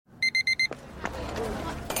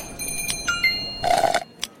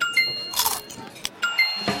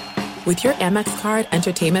With your Amex card,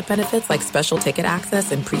 entertainment benefits like special ticket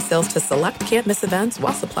access and pre-sales to select can't-miss events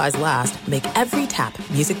while supplies last make every tap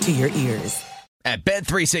music to your ears. At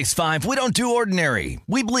Bet365, we don't do ordinary.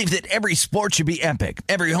 We believe that every sport should be epic.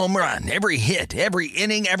 Every home run, every hit, every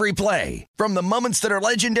inning, every play. From the moments that are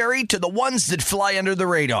legendary to the ones that fly under the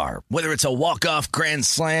radar. Whether it's a walk-off grand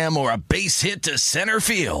slam or a base hit to center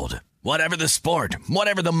field. Whatever the sport,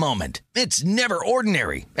 whatever the moment. It's never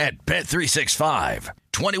ordinary at Bet365.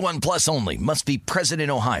 21 plus only. Must be present in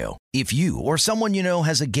Ohio. If you or someone you know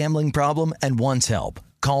has a gambling problem and wants help,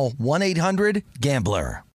 call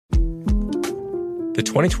 1-800-GAMBLER. The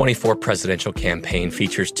 2024 presidential campaign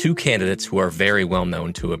features two candidates who are very well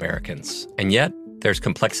known to Americans. And yet, there's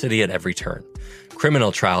complexity at every turn.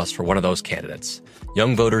 Criminal trials for one of those candidates.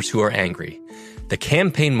 Young voters who are angry. The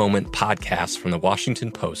Campaign Moment podcast from the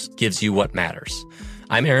Washington Post gives you what matters.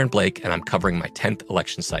 I'm Aaron Blake, and I'm covering my 10th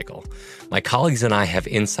election cycle. My colleagues and I have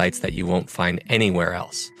insights that you won't find anywhere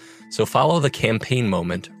else. So follow The Campaign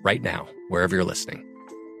Moment right now, wherever you're listening.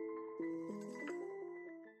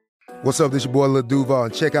 What's up, this your boy Lil Duval,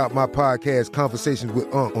 and check out my podcast, Conversations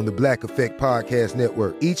with Unc, on the Black Effect Podcast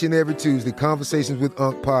Network. Each and every Tuesday, Conversations with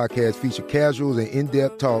Unc podcast feature casual and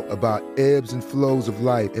in-depth talk about ebbs and flows of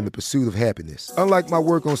life and the pursuit of happiness. Unlike my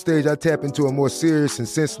work on stage, I tap into a more serious and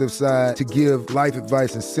sensitive side to give life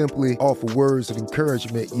advice and simply offer words of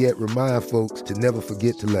encouragement, yet remind folks to never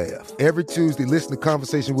forget to laugh. Every Tuesday, listen to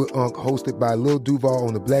Conversation with Unc, hosted by Lil Duval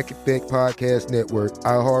on the Black Effect Podcast Network,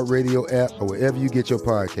 iHeartRadio app, or wherever you get your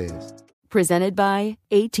podcasts. Presented by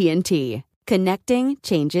AT&T. Connecting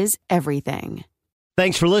changes everything.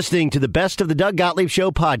 Thanks for listening to the Best of the Doug Gottlieb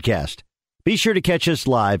Show podcast. Be sure to catch us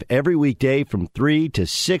live every weekday from 3 to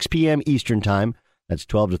 6 p.m. Eastern Time. That's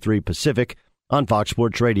 12 to 3 Pacific on Fox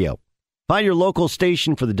Sports Radio. Find your local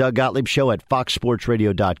station for the Doug Gottlieb Show at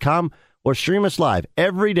foxsportsradio.com or stream us live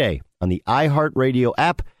every day on the iHeartRadio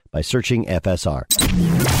app by searching FSR.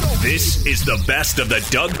 This is the Best of the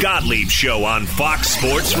Doug Gottlieb Show on Fox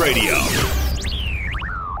Sports Radio.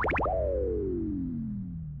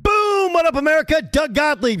 Boom! What up, America? Doug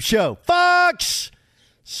Gottlieb Show. Fox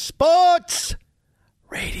Sports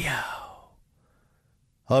Radio.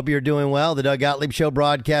 Hope you're doing well. The Doug Gottlieb Show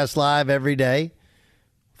broadcasts live every day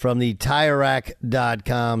from the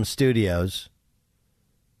TireRack.com studios.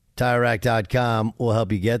 TireRack.com will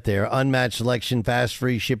help you get there. Unmatched selection, fast,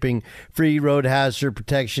 free shipping, free road hazard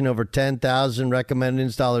protection, over 10,000 recommended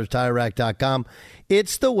installers. TireRack.com.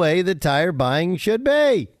 It's the way that tire buying should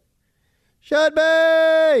be. Should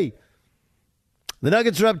be. The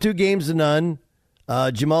Nuggets are up 2-0.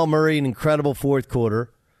 Jamal Murray, an incredible fourth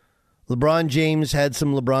quarter. LeBron James had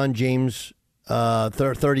some LeBron James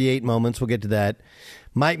 38 moments. We'll get to that.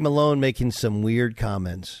 Mike Malone making some weird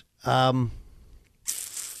comments.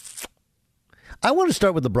 I want to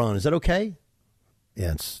start with LeBron. Is that okay?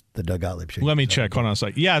 Yeah, it's the Doug Gottlieb Show. Let me check. Hold on a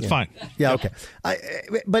second. Yeah, it's fine. Yeah, okay.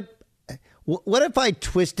 But what if I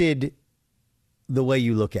twisted the way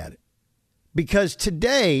you look at it? Because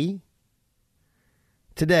today,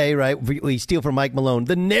 right, we steal from Mike Malone.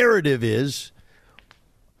 The narrative is,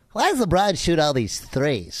 why does LeBron shoot all these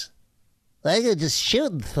threes? Like, just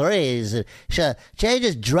shooting threes. Can't you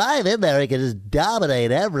just drive in there and can just dominate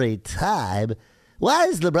every time? Why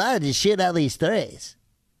is LeBron just shooting out these threes?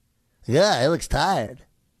 Yeah, he looks tired.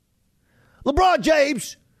 LeBron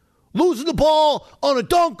James losing the ball on a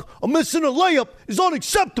dunk or missing a layup is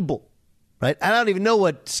unacceptable. Right? I don't even know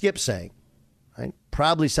what Skip's saying. Right?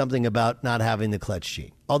 Probably something about not having the clutch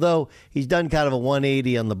gene. Although he's done kind of a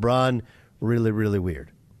 180 on LeBron. Really, really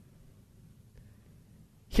weird.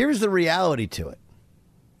 Here's the reality to it.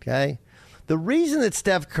 Okay? The reason that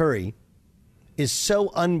Steph Curry is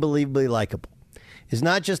so unbelievably likable is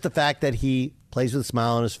not just the fact that he plays with a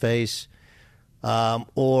smile on his face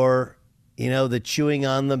or, the chewing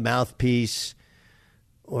on the mouthpiece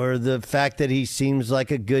or the fact that he seems like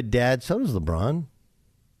a good dad. So does LeBron.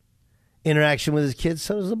 Interaction with his kids.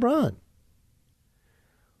 So does LeBron.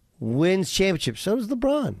 Wins championships. So does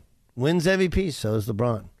LeBron. Wins MVP. So does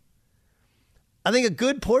LeBron. I think a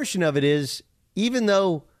good portion of it is, even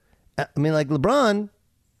though, LeBron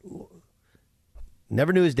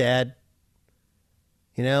never knew his dad,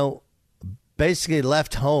 basically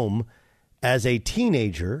left home as a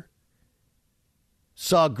teenager,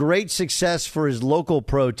 saw great success for his local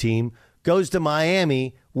pro team, goes to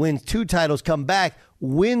Miami, wins 2 titles, come back,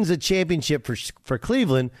 wins a championship for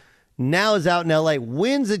Cleveland, now is out in L.A.,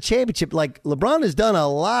 wins a championship. Like, LeBron has done a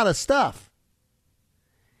lot of stuff.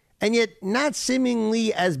 And yet not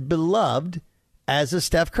seemingly as beloved as a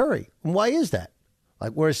Steph Curry. And why is that?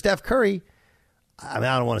 Like, whereas Steph Curry, I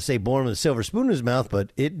don't want to say born with a silver spoon in his mouth,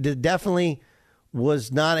 but it definitely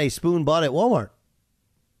was not a spoon bought at Walmart.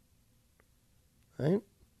 Right?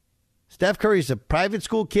 Steph Curry's a private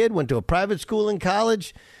school kid, went to a private school in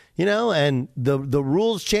college, and the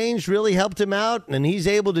rules changed really helped him out, and he's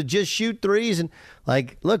able to just shoot threes. And,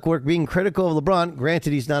 look, we're being critical of LeBron.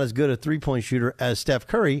 Granted, he's not as good a three-point shooter as Steph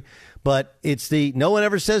Curry, but it's no one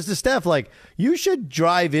ever says to Steph, you should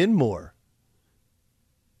drive in more.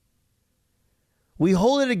 We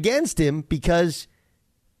hold it against him because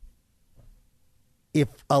if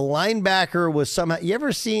a linebacker was somehow... You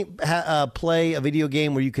ever play a video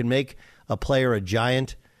game where you can make a player a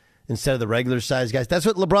giant instead of the regular size guys? That's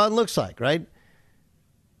what LeBron looks like, right?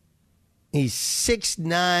 He's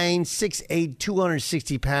 6'9", 6'8",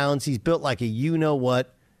 260 pounds. He's built like a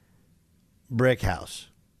you-know-what brick house,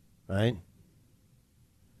 right?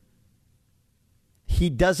 He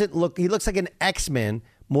looks like an X-Men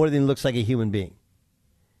more than he looks like a human being.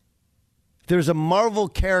 If there's a Marvel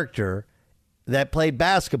character that played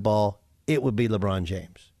basketball, it would be LeBron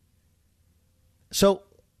James. So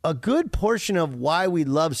a good portion of why we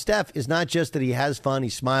love Steph is not just that he has fun, he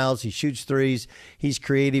smiles, he shoots threes, he's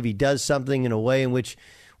creative, he does something in a way in which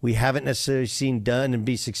we haven't necessarily seen done and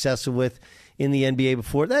be successful with in the NBA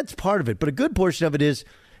before. That's part of it. But a good portion of it is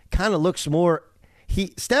kind of looks more...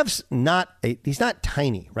 Steph's not... He's not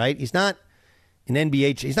tiny, right? He's not an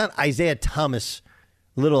NBA... He's not Isaiah Thomas,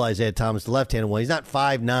 little Isaiah Thomas, the left-handed one. He's not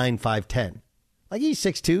 5'9", 5'10". He's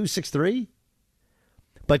 6'2", 6'3".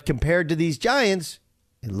 But compared to these giants,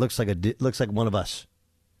 it looks like one of us.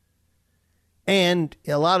 And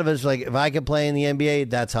a lot of us, if I could play in the NBA,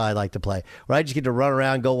 that's how I like to play. Where I just get to run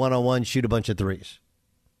around, go one-on-one, shoot a bunch of threes.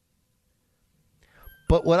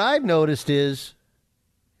 But what I've noticed is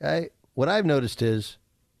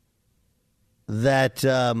that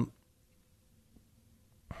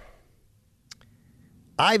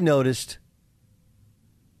I've noticed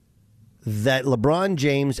that LeBron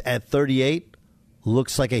James at 38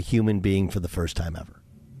 looks like a human being for the first time ever.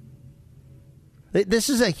 This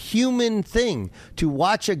is a human thing to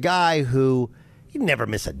watch a guy who he never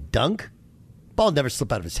miss a dunk. Ball never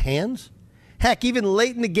slip out of his hands. Heck, even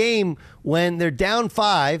late in the game when they're down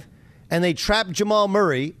 5 and they trap Jamal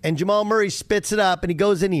Murray and Jamal Murray spits it up and he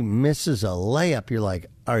goes in, he misses a layup. You're like,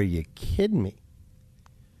 are you kidding me?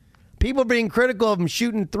 People being critical of him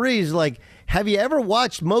shooting threes. Have you ever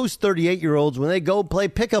watched most 38-year-olds when they go play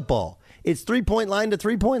pickup ball? It's three-point line to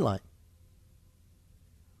three-point line.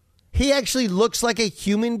 He actually looks like a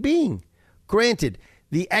human being. Granted,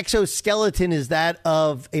 the exoskeleton is that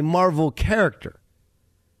of a Marvel character.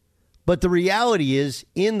 But the reality is,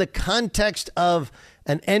 in the context of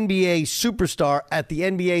an NBA superstar at the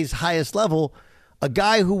NBA's highest level, a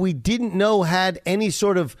guy who we didn't know had any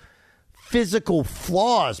sort of physical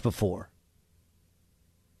flaws before.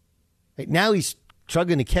 Now he's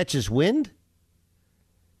struggling to catch his wind.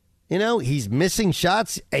 He's missing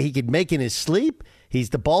shots he could make in his sleep.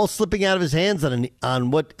 He's the ball slipping out of his hands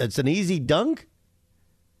on what it's an easy dunk.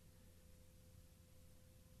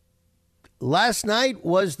 Last night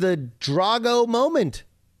was the Drago moment.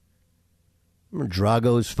 Remember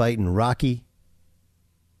Drago's fighting Rocky?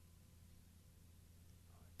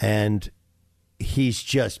 And he's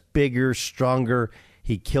just bigger, stronger.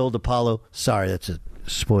 He killed Apollo. Sorry, that's a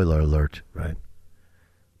spoiler alert, right?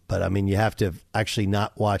 But, you have to have actually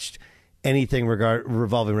not watched anything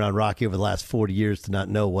revolving around Rocky over the last 40 years to not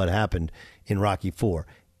know what happened in Rocky 4.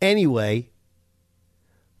 Anyway,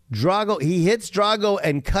 Drago, he hits Drago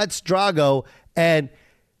and cuts Drago, and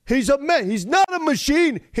he's a man. He's not a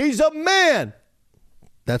machine. He's a man.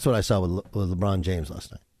 That's what I saw with LeBron James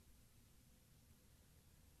last night.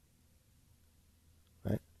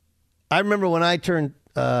 Right? I remember when I turned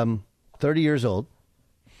 30 years old,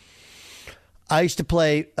 I used to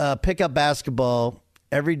play pickup basketball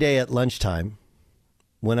every day at lunchtime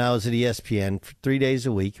when I was at ESPN for 3 days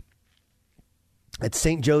a week at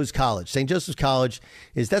St. Joe's College. St. Joseph's College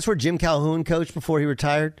that's where Jim Calhoun coached before he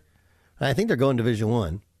retired. I think they're going Division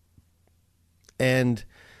I. And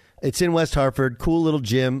it's in West Hartford. Cool little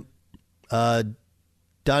gym.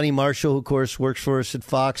 Donnie Marshall, who, of course, works for us at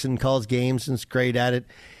Fox and calls games and is great at it.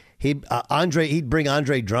 He'd bring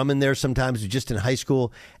Andre Drummond there sometimes, just in high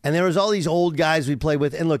school. And there was all these old guys we played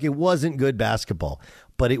with. And look, it wasn't good basketball,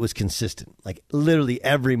 but it was consistent. Literally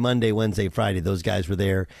every Monday, Wednesday, Friday, those guys were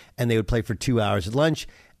there. And they would play for 2 hours at lunch,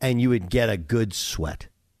 and you would get a good sweat.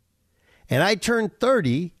 And I turned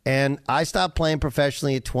 30, and I stopped playing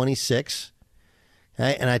professionally at 26.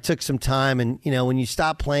 Right? And I took some time, and, when you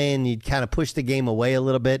stop playing, you kind of push the game away a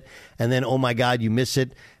little bit. And then, oh, my God, you miss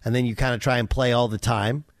it. And then you kind of try and play all the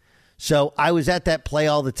time. So I was at that play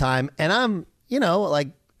all the time, and I'm,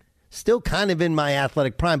 still kind of in my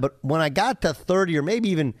athletic prime. But when I got to 30, or maybe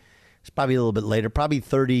even, it's probably a little bit later, probably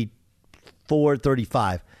 34,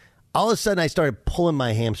 35, all of a sudden I started pulling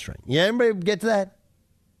my hamstring. Yeah, everybody get to that?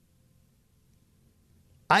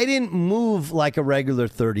 I didn't move like a regular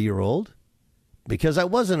 30-year-old because I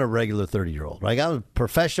wasn't a regular 30-year-old. Right? I was a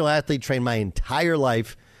professional athlete, trained my entire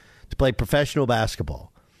life to play professional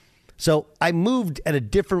basketball. So I moved at a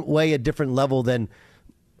different way, a different level than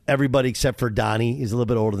everybody except for Donnie. He's a little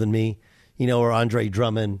bit older than me, or Andre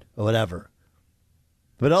Drummond or whatever.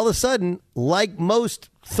 But all of a sudden, like most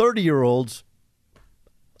 30-year-olds,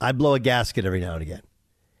 I blow a gasket every now and again.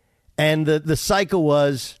 And the cycle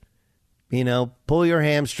was, pull your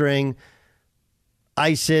hamstring,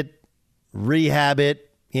 ice it, rehab it.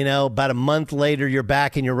 About a month later, you're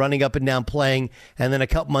back and you're running up and down playing. And then a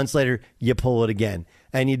couple months later, you pull it again.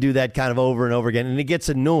 And you do that kind of over and over again. And it gets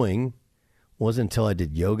annoying. It wasn't until I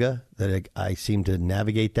did yoga that I seemed to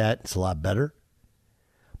navigate that. It's a lot better.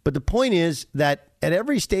 But the point is that at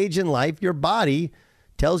every stage in life, your body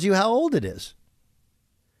tells you how old it is.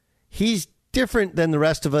 He's different than the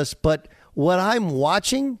rest of us. But what I'm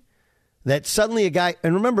watching, that suddenly a guy,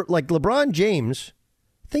 and remember, like LeBron James,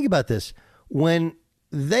 think about this. When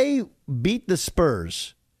they beat the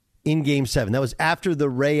Spurs in Game 7, that was after the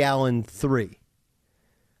Ray Allen 3.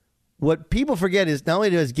 What people forget is not only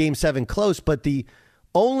was Game 7 close, but the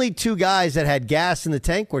only two guys that had gas in the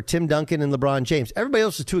tank were Tim Duncan and LeBron James. Everybody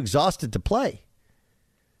else was too exhausted to play.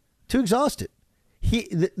 Too exhausted.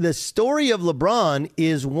 The story of LeBron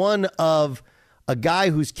is one of a guy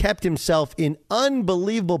who's kept himself in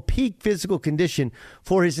unbelievable peak physical condition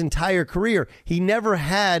for his entire career. He never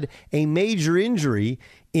had a major injury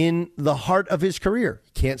in the heart of his career.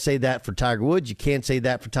 You can't say that for Tiger Woods. You can't say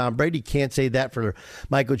that for Tom Brady. You can't say that for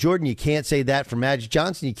Michael Jordan. You can't say that for Magic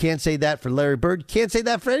Johnson. You can't say that for Larry Bird. You can't say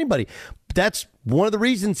that for anybody. That's one of the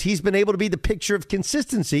reasons he's been able to be the picture of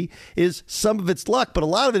consistency. Is some of it's luck, but a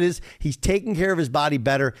lot of it is he's taking care of his body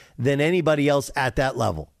better than anybody else at that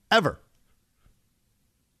level, ever.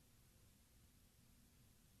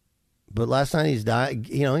 But last night he's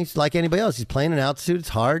like anybody else. He's playing in altitude. It's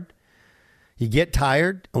hard. You get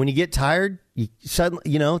tired. And when you get tired, you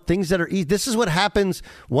suddenly, things that are easy. This is what happens,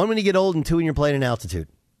 one, when you get old, and two, when you're playing in altitude.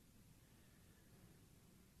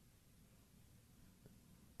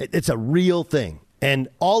 It's a real thing. And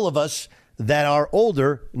all of us that are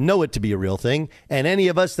older know it to be a real thing. And any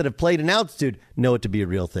of us that have played in altitude know it to be a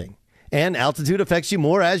real thing. And altitude affects you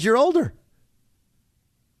more as you're older.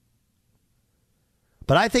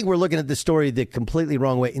 But I think we're looking at this story the completely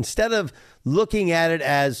wrong way. Instead of looking at it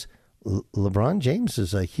as LeBron James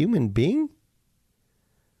is a human being,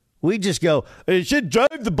 we just go, it should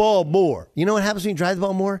drive the ball more. You know what happens when you drive the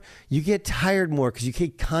ball more? You get tired more because you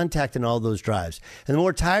get contact in all those drives. And the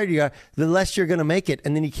more tired you are, the less you're going to make it.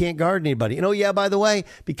 And then you can't guard anybody. And yeah, by the way,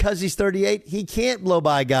 because he's 38, he can't blow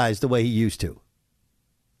by guys the way he used to.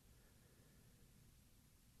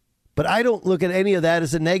 But I don't look at any of that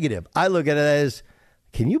as a negative. I look at it as,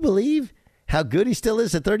 can you believe how good he still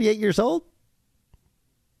is at 38 years old?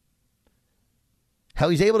 How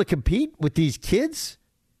he's able to compete with these kids?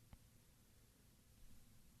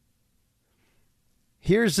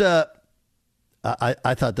 Here's I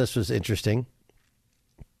thought this was interesting.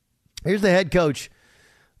 Here's the head coach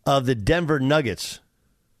of the Denver Nuggets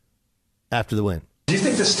after the win. Do you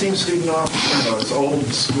think this team's feeding off, it's old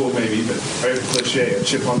school maybe, but very cliche, a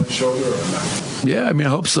chip on the shoulder or not? Yeah, I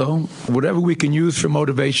hope so. Whatever we can use for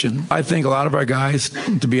motivation. I think a lot of our guys,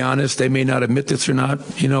 to be honest, they may not admit this or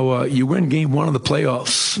not. You win game 1 of the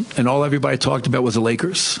playoffs, and all everybody talked about was the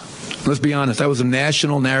Lakers. Let's be honest, that was a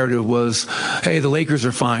national narrative was, hey, the Lakers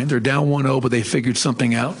are fine. They're down 1-0, but they figured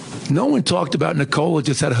something out. No one talked about Nikola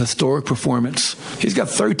just had a historic performance. He's got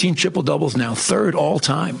 13 triple-doubles now, third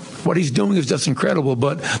all-time. What he's doing is just incredible,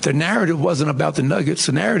 but the narrative wasn't about the Nuggets.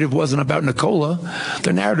 The narrative wasn't about Nikola.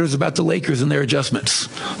 The narrative was about the Lakers and their adjustments.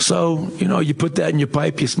 So, you put that in your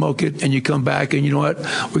pipe, you smoke it, and you come back, and you know what?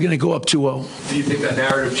 We're going to go up 2-0. Do you think that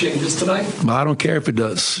narrative changes tonight? Well, I don't care if it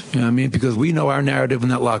does. You know what I mean? Because we know our narrative in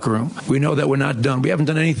that locker room. We know that we're not done. We haven't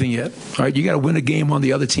done anything yet. All right, you got to win a game on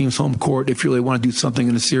the other team's home court if you really want to do something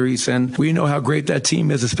in the series. And we know how great that team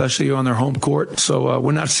is, especially on their home court. So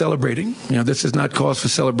we're not celebrating. This is not cause for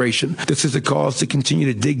celebration. This is a cause to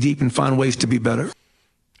continue to dig deep and find ways to be better.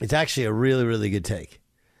 It's actually a really, really good take.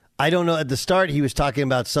 I don't know. At the start, he was talking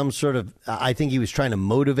about some sort of, I think he was trying to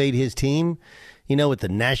motivate his team, with the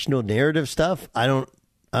national narrative stuff. I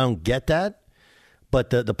don't get that. But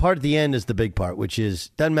the part at the end is the big part, which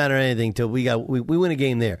is doesn't matter anything till we win a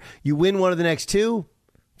game there. You win one of the next two,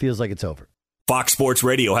 feels like it's over. Fox Sports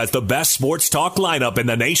Radio has the best sports talk lineup in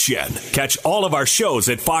the nation. Catch all of our shows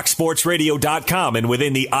at foxsportsradio.com and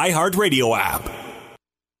within the iHeartRadio app.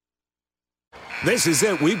 This is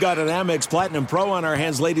it. We've got an Amex Platinum Pro on our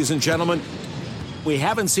hands, ladies and gentlemen. We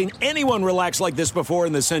haven't seen anyone relax like this before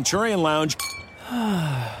in the Centurion Lounge.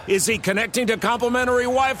 Is he connecting to complimentary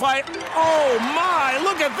Wi-Fi? Oh, my.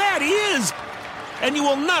 Look at that. He is. And you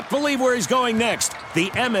will not believe where he's going next. The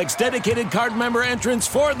Amex dedicated card member entrance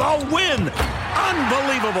for the win.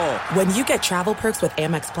 Unbelievable. When you get travel perks with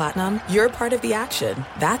Amex Platinum, you're part of the action.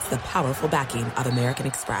 That's the powerful backing of American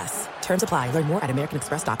Express. Terms apply. Learn more at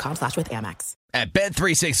americanexpress.com/withAmex. At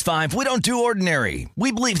Bet365, we don't do ordinary.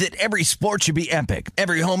 We believe that every sport should be epic.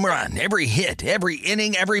 Every home run, every hit, every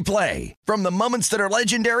inning, every play. From the moments that are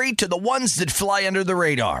legendary to the ones that fly under the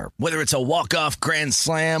radar. Whether it's a walk-off grand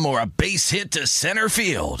slam or a base hit to center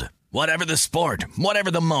field. Whatever the sport, whatever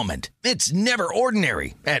the moment, it's never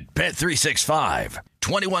ordinary at Bet365.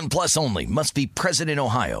 21 plus only. Must be present in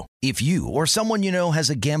Ohio. If you or someone you know has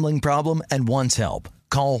a gambling problem and wants help,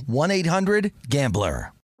 call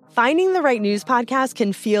 1-800-GAMBLER. Finding the right news podcast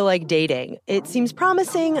can feel like dating. It seems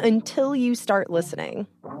promising until you start listening.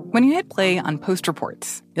 When you hit play on Post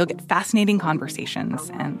Reports, you'll get fascinating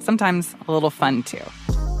conversations and sometimes a little fun, too.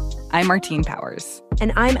 I'm Martine Powers.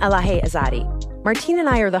 And I'm Elahe Azadi. Martine and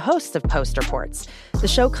I are the hosts of Post Reports. The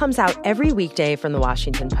show comes out every weekday from the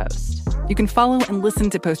Washington Post. You can follow and listen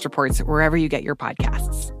to Post Reports wherever you get your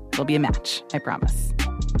podcasts. It'll be a match, I promise.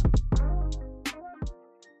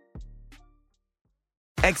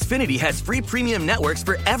 Xfinity has free premium networks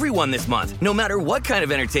for everyone this month, no matter what kind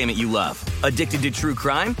of entertainment you love. Addicted to true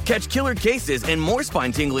crime? Catch killer cases and more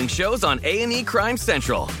spine-tingling shows on A&E Crime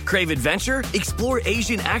Central. Crave adventure? Explore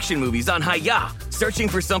Asian action movies on Hi-Ya. Searching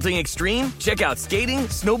for something extreme? Check out skating,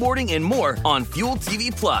 snowboarding, and more on Fuel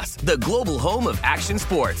TV Plus, the global home of action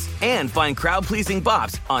sports. And find crowd-pleasing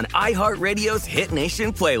bops on iHeartRadio's Hit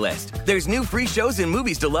Nation playlist. There's new free shows and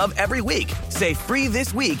movies to love every week. Say free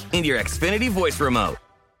this week in your Xfinity voice remote.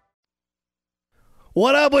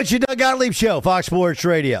 What up? What's your Doug Gottlieb Show, Fox Sports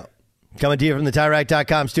Radio. Coming to you from the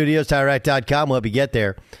TireRack.com studios. TireRack.com will help you get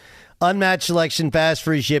there. Unmatched selection, fast,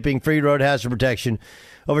 free shipping, free road hazard protection.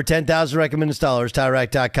 Over 10,000 recommended installers.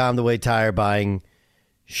 TireRack.com, the way tire buying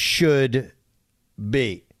should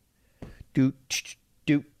be.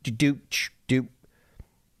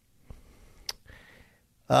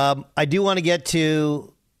 I do want to get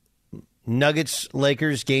to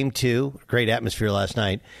Nuggets-Lakers Game 2. Great atmosphere last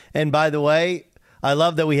night. And by the way, I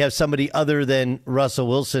love that we have somebody other than Russell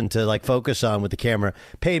Wilson to focus on with the camera.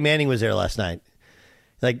 Peyton Manning was there last night.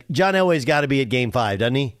 John Elway's got to be at Game 5,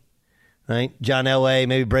 doesn't he? Right? John Elway,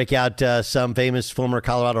 maybe break out some famous former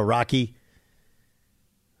Colorado Rocky.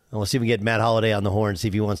 And we'll see if we can get Matt Holliday on the horn, see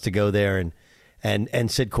if he wants to go there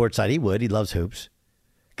and sit courtside. He would. He loves hoops.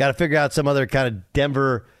 Got to figure out some other kind of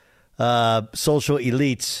Denver social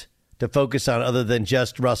elites to focus on other than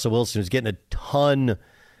just Russell Wilson, who's getting a ton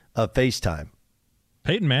of FaceTime.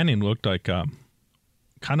 Peyton Manning looked like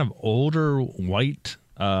kind of older white.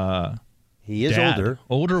 He is dad.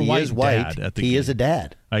 Older he white is white. dad. At the he game. is a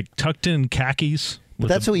dad. Tucked in khakis.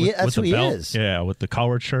 That's who he is. Yeah, with the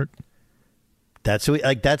collared shirt. That's who.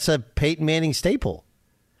 That's a Peyton Manning staple.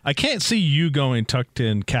 I can't see you going tucked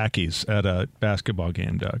in khakis at a basketball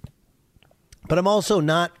game, Doug. But I'm also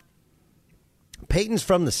not. Peyton's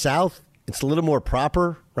from the South. It's a little more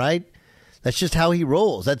proper, right? That's just how he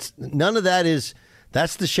rolls. None of that is.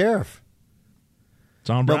 That's the sheriff. It's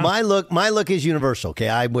on Brown. But my look is universal. Okay,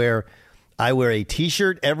 I wear a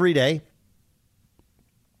T-shirt every day,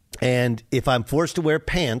 and if I'm forced to wear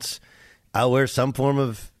pants, I'll wear some form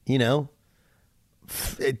of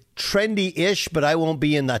trendy-ish, but I won't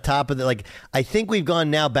be in the top of the I think we've gone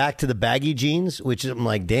now back to the baggy jeans, which I'm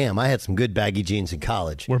like, damn, I had some good baggy jeans in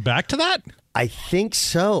college. We're back to that? I think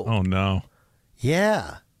so. Oh no.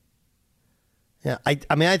 Yeah. Yeah,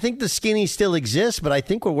 I mean, I think the skinny still exists, but I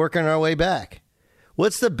think we're working our way back.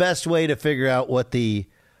 What's the best way to figure out what the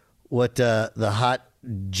hot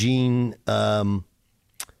jean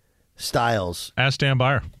styles? Ask Dan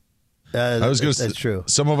Byer. I was going to say, that's true.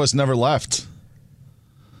 Some of us never left.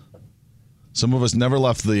 Some of us never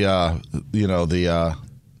left the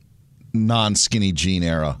non-skinny jean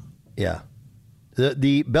era. Yeah,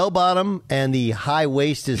 the bell bottom and the high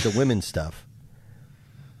waist is the women's stuff.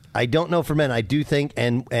 I don't know for men. I do think,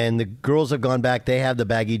 and the girls have gone back. They have the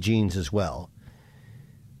baggy jeans as well.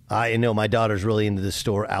 I know my daughter's really into this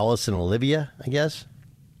store, Alice and Olivia, I guess.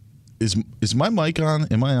 Is my mic on?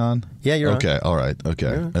 Am I on? Yeah, you're okay. on. All right.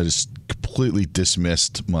 Okay. I just completely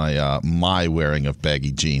dismissed my wearing of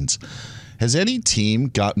baggy jeans. Has any team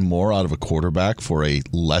gotten more out of a quarterback for a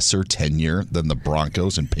lesser tenure than the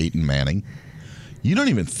Broncos and Peyton Manning? You don't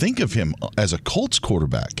even think of him as a Colts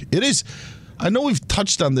quarterback. It is, I know we've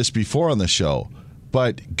touched on this before on the show,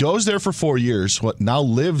 but goes there for 4 years, now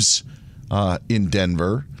lives in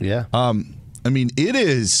Denver. Yeah. I mean, it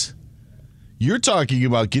is, you're talking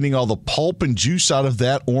about getting all the pulp and juice out of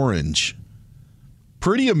that orange.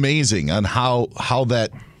 Pretty amazing on how that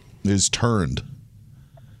is turned.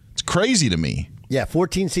 It's crazy to me. Yeah,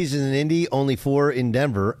 14 seasons in Indy, only 4 in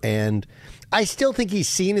Denver, and I still think he's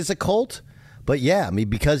seen as a Colt. But yeah, I mean,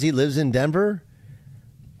 because he lives in Denver,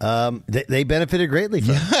 they benefited greatly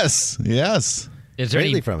from it. Yes. Is there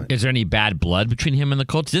any bad blood between him and the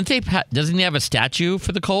Colts? Doesn't he have a statue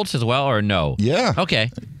for the Colts as well, or no? Yeah.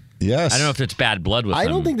 Okay. Yes. I don't know if it's bad blood with him. I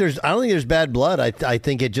don't think there's bad blood. I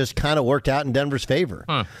think it just kind of worked out in Denver's favor.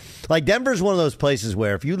 Huh. Like Denver's one of those places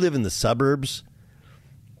where if you live in the suburbs,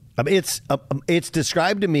 I mean, it's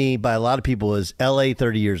described to me by a lot of people as L.A.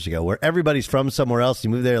 30 years ago, where everybody's from somewhere else. You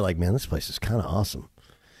move there, like, man, this place is kind of awesome,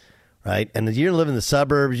 right? And you're living in the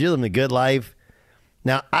suburbs, you're living a good life.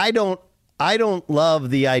 Now, I don't love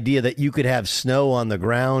the idea that you could have snow on the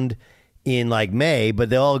ground in like May, but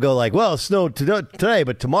they all go like, well, snow today,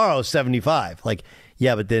 but tomorrow's 75. Like,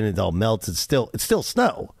 yeah, but then it all melts. It's still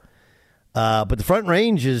snow. But the Front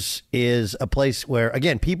Range is a place where,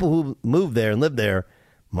 again, people who move there and live there,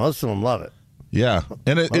 most of them love it. Yeah,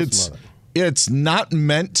 and it's not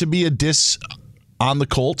meant to be a diss on the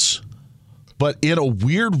Colts, but in a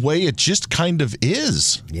weird way, it just kind of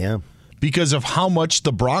is. Yeah. Because of how much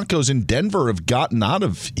the Broncos in Denver have gotten out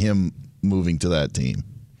of him moving to that team.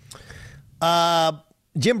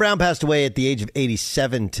 Jim Brown passed away at the age of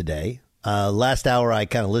 87 today. Last hour, I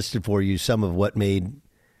kind of listed for you some of what made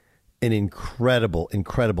an incredible,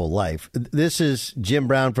 incredible life. This is Jim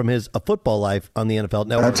Brown from his A Football Life on the NFL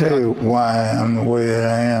Network. I'll tell you why I'm the way that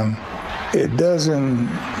I am. It doesn't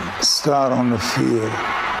start on the field.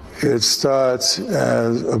 It starts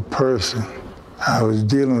as a person. I was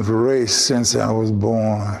dealing with race since I was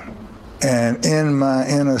born. And in my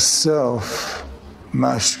inner self,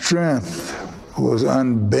 my strength was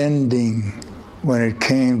unbending when it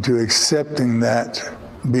came to accepting that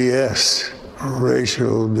BS,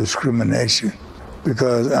 racial discrimination,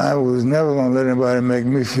 because I was never going to let anybody make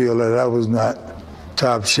me feel that I was not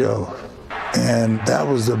top shelf. And that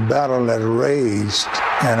was the battle that raged,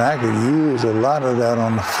 and I could use a lot of that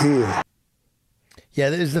on the field.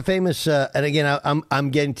 Yeah, there's the famous, and again, I'm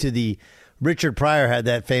getting to the Richard Pryor had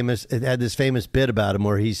this famous bit about him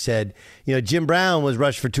where he said, Jim Brown was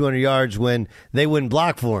rushed for 200 yards when they wouldn't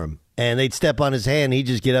block for him, and they'd step on his hand. He'd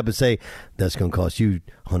just get up and say, "That's going to cost you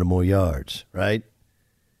 100 more yards," right?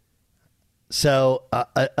 So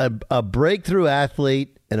a breakthrough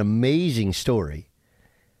athlete, an amazing story.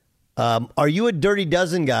 Are you a Dirty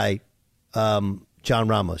Dozen guy, John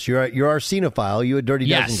Ramos? You're our cinephile. You a Dirty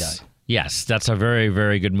Dozen guy? Yes, that's a very,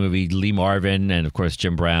 very good movie. Lee Marvin and, of course,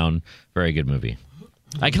 Jim Brown. Very good movie.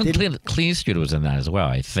 Clint Eastwood was in that as well,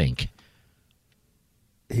 I think.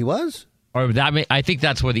 He was? I think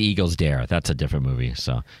that's where the Eagles Dare. That's a different movie.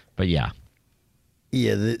 So, but yeah.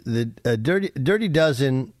 Yeah, the Dirty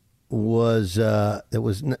Dozen was that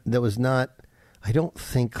was not. I don't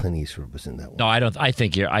think Clint Eastwood was in that one. No, I don't. I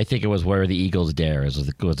think it was where the Eagles Dare was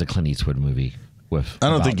a Clint Eastwood movie. I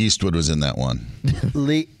don't think Eastwood was in that one.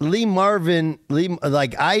 Lee Marvin,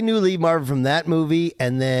 I knew Lee Marvin from that movie,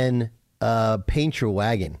 and then Paint Your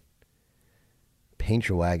Wagon.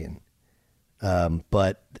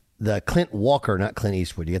 But the Clint Walker, not Clint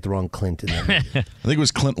Eastwood. You get the wrong Clint in that movie. I think it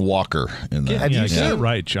was Clint Walker in that. Have you seen it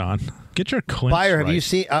right, John? Get your Clint Byer, right. have you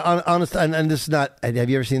seen, honest, and this is not, have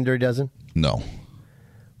you ever seen Dirty Dozen? No.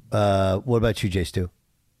 What about you, Jay Stu?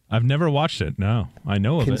 I've never watched it. No, I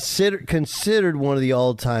know of it. Considered one of the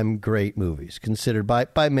all-time great movies. Considered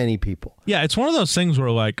by many people. Yeah, it's one of those things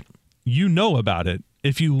where, like, you know about it.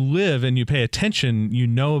 If you live and you pay attention, you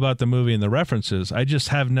know about the movie and the references. I just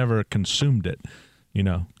have never consumed it.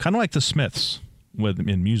 Kind of like the Smiths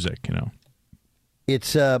in music. Didn't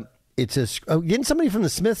somebody from the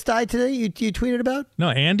Smiths die today? You tweeted about? No,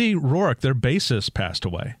 Andy Rourke, their bassist, passed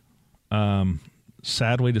away.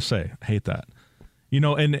 Sadly to say, I hate that.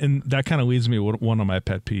 And that kind of leads me to one of my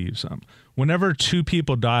pet peeves. Whenever two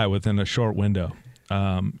people die within a short window,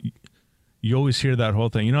 you always hear that whole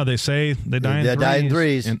thing. They say they die in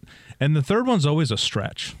threes. And the third one's always a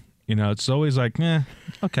stretch. It's always like,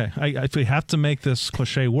 okay. If we have to make this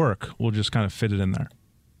cliche work, we'll just kind of fit it in there.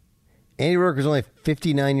 Andy Rourke was only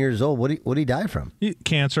 59 years old. What did he die from?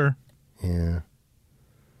 Cancer. Yeah.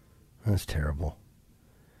 That's terrible.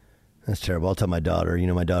 I'll tell my daughter.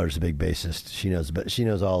 My daughter's a big bassist. She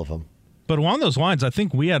knows all of them. But along those lines, I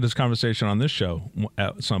think we had this conversation on this show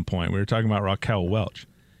at some point. We were talking about Raquel Welch.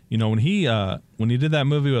 You know, when he did that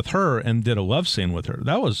movie with her and did a love scene with her,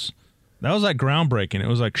 that was like groundbreaking. It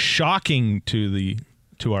was like shocking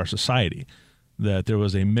to our society that there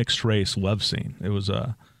was a mixed race love scene. It was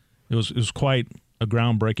quite a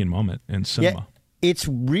groundbreaking moment in cinema. Yeah, it's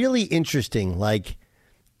really interesting. Like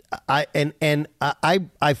I'm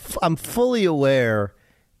fully aware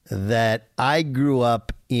that I grew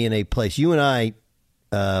up in a place. You and I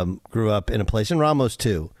grew up in a place, in Ramos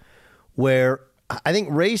too, where I think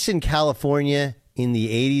race in California in the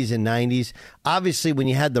 80s and 90s, obviously when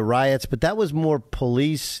you had the riots, but that was more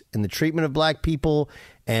police and the treatment of black people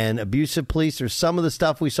and abusive police, or some of the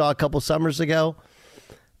stuff we saw a couple summers ago.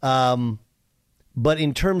 But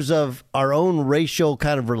in terms of our own racial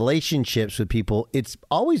kind of relationships with people, it's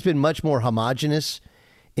always been much more homogenous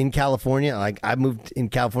in California. Like, I moved in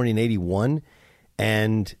California in 81,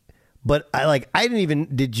 but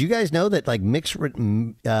did you guys know that like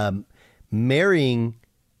marrying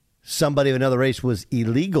somebody of another race was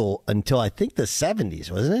illegal until I think the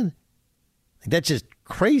 70s, wasn't it? Like, that's just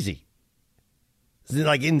crazy. It's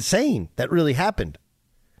like insane. That really happened.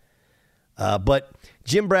 But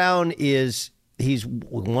Jim Brown he's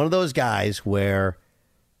one of those guys where,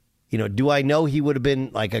 you know, do I know he would have been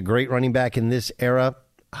like a great running back in this era?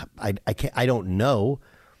 I don't know,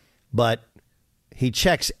 but he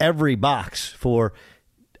checks every box for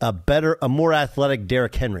a more athletic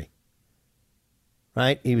Derrick Henry.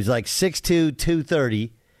 Right? He was like 6'2",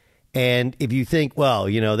 230. And if you think, well,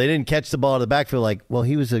 you know, they didn't catch the ball in the backfield, like, well,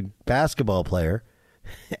 he was a basketball player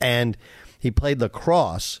and he played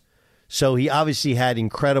lacrosse. So he obviously had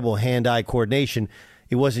incredible hand-eye coordination.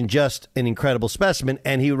 It wasn't just an incredible specimen,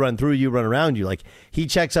 and he would run through you, run around you. Like, he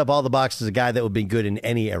checks up all the boxes, a guy that would be good in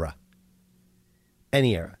any era.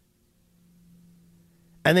 Any era.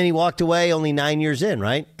 And then he walked away only 9 years in,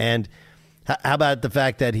 right? And how about the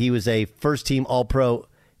fact that he was a first-team All-Pro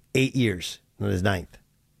 8 years, in his 9th?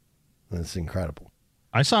 That's incredible.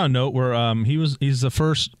 I saw a note where he's the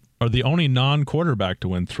first or the only non-quarterback to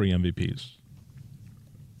win 3 MVPs.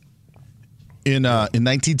 In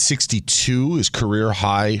 1962, his career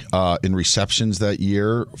high in receptions that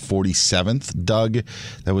year, 47th, Doug.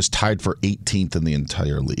 That was tied for 18th in the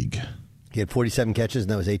entire league. He had 47 catches,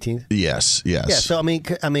 and that was 18th? Yes. Yeah, so,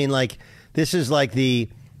 I mean, like, this is like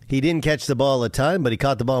he didn't catch the ball a ton, but he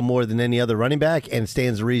caught the ball more than any other running back, and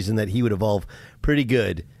stands to reason that he would evolve pretty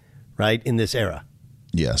good, right, in this era.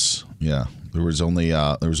 Yes, yeah. There was only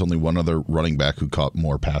one other running back who caught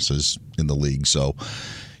more passes in the league, so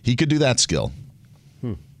he could do that skill.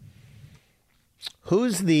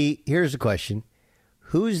 Here's the question.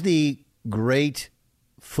 Who's the great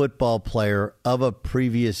football player of a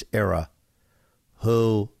previous era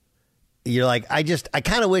who you're like, I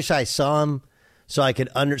kind of wish I saw him so I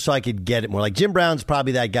could get it more? Like, Jim Brown's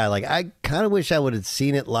probably that guy. Like, I kind of wish I would have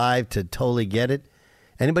seen it live to totally get it.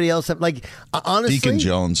 Anybody else have, like, honestly? Deacon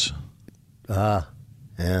Jones. Yeah.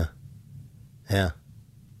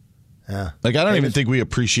 Like, I don't even think we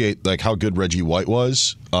appreciate like how good Reggie White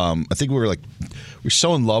was. I think we're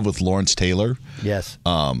so in love with Lawrence Taylor. Yes.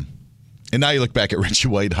 And now you look back at Reggie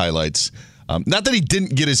White highlights. Not that he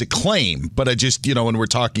didn't get his acclaim, but I just, you know, when we're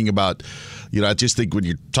talking about, you know, I just think when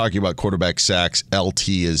you're talking about quarterback sacks, LT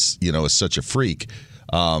is such a freak.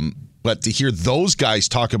 But to hear those guys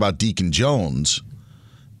talk about Deacon Jones,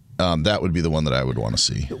 that would be the one that I would want to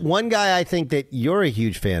see. One guy I think that you're a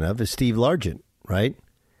huge fan of is Steve Largent, right?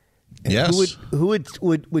 And yes. Who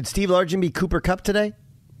would Steve Largent be Cooper Kupp today?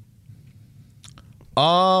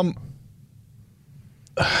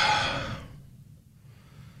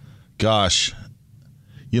 Gosh,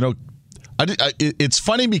 you know, it's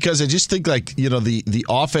funny because I just think, like, you know, the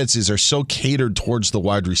offenses are so catered towards the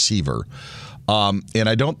wide receiver. And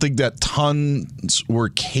I don't think that tons were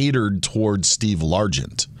catered towards Steve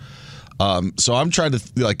Largent. So I'm trying to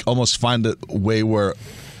like almost find a way where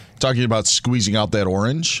talking about squeezing out that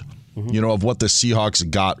orange, you know, of what the Seahawks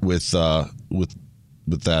got with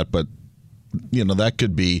that. But, you know, that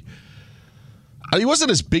could be. He wasn't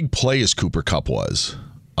as big play as Cooper Kupp was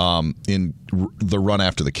in the run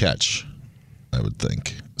after the catch, I would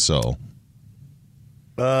think. So.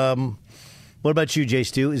 What about you, Jay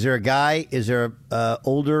Stu? Is there a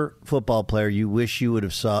older football player you wish you would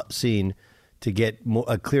have seen to get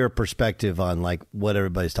a clearer perspective on like what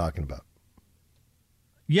everybody's talking about?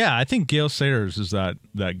 Yeah, I think Gale Sayers is that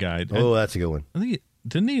guy. Oh, that's a good one. I think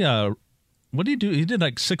didn't he? What did he do? He did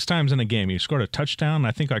like 6 times in a game. He scored a touchdown.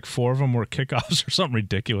 I think like 4 of them were kickoffs or something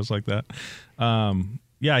ridiculous like that.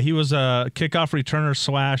 Yeah, he was a kickoff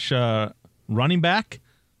returner / running back.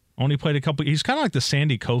 Only played a couple. He's kind of like the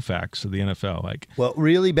Sandy Koufax of the NFL. Like, well,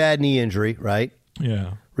 really bad knee injury, right?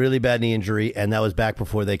 Yeah. Really bad knee injury, and that was back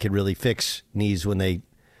before they could really fix knees when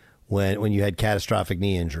you had catastrophic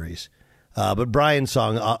knee injuries. But Brian's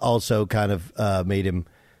song also kind of made him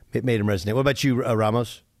resonate. What about you,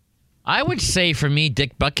 Ramos? I would say for me,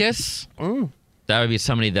 Dick Butkus. That would be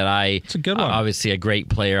somebody that it's a good one. Obviously a great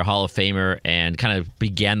player, Hall of Famer, and kind of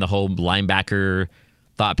began the whole linebacker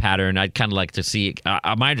thought pattern. I'd kind of like to see.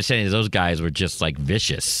 My understanding is those guys were just like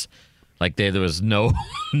vicious. Like there was no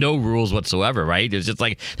rules whatsoever, right? It was just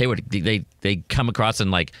like they come across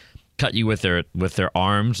and like cut you with their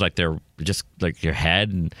arms, like they're just like your head,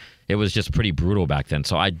 and it was just pretty brutal back then.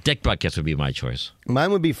 So Dick Butkus would be my choice.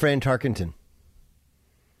 Mine would be Fran Tarkenton.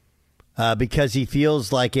 Because he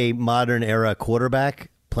feels like a modern era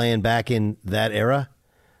quarterback playing back in that era,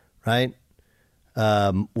 right?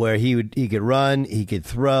 Where he could run, he could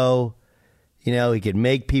throw, he could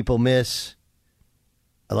make people miss.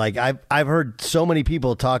 Like I've heard so many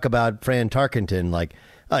people talk about Fran Tarkenton, like,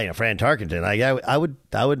 Fran Tarkenton. Like I would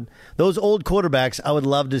those old quarterbacks. I would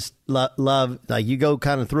love to love. Like you go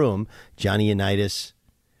kind of through them, Johnny Unitas.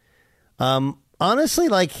 Honestly,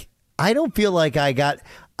 like I don't feel like I got.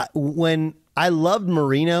 When I loved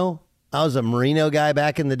Marino, I was a Marino guy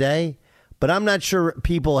back in the day, but I'm not sure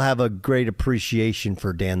people have a great appreciation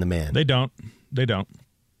for Dan the Man. They don't.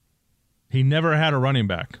 He never had a running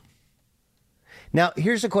back. Now,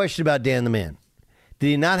 here's a question about Dan the Man. Did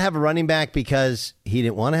he not have a running back because he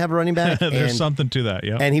didn't want to have a running back? There's something to that,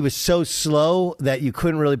 yeah. And he was so slow that you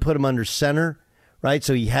couldn't really put him under center, right?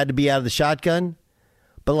 So he had to be out of the shotgun.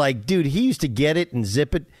 But, like, dude, he used to get it and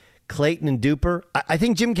zip it. Clayton and Duper. I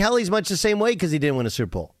think Jim Kelly's much the same way because he didn't win a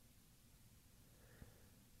Super Bowl.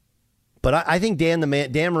 But I think Dan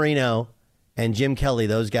Marino and Jim Kelly,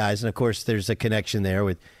 those guys, and of course there's a connection there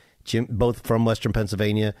with Jim, both from Western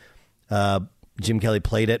Pennsylvania. Jim Kelly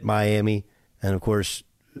played at Miami, and of course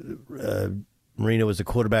Marino was the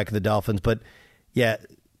quarterback of the Dolphins. But yeah,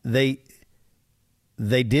 they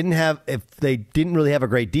didn't really have a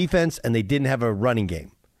great defense, and they didn't have a running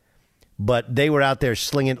game. But they were out there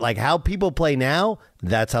slinging, like how people play now,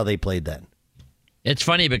 that's how they played then. It's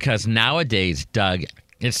funny because nowadays, Doug,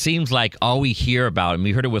 it seems like all we hear about, and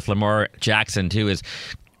we heard it with Lamar Jackson too, is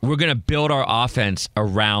we're going to build our offense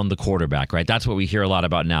around the quarterback, right? That's what we hear a lot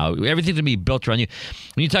about now. Everything's going to be built around you.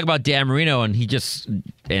 When you talk about Dan Marino, and Jason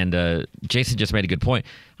just made a good point,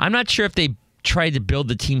 I'm not sure if they tried to build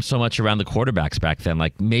the team so much around the quarterbacks back then.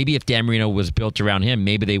 Like maybe if Dan Marino was built around him,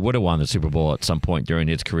 maybe they would have won the Super Bowl at some point during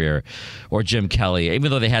his career, or Jim Kelly,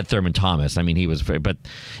 even though they had Thurman Thomas. I mean, he was,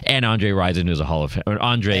 and Andre Rison, who's a Hall of Famer,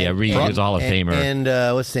 Andre Reed, who's a Hall of Famer, and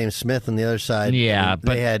what's his name, Smith on the other side. Yeah,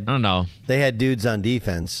 but I don't know. They had dudes on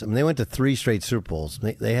defense. I mean, they went to 3 straight Super Bowls.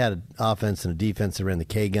 They had an offense and a defense that ran the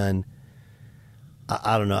K gun.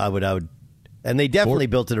 I don't know. I would. And they definitely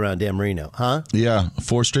built it around Dan Marino, huh? Yeah,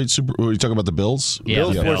 4 straight Super. Are you talking about the Bills? Yeah,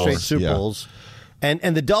 Bills, 4 straight Super Bowls. And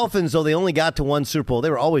the Dolphins, though they only got to 1 Super Bowl,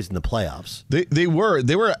 they were always in the playoffs.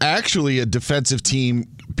 They were actually a defensive team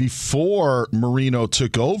before Marino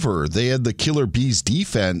took over. They had the Killer Bees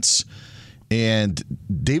defense, and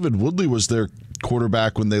David Woodley was their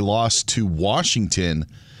quarterback when they lost to Washington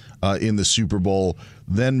in the Super Bowl.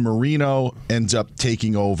 Then Marino ends up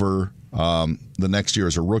taking over the next year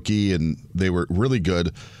as a rookie, and they were really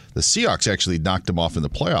good. The Seahawks actually knocked them off in the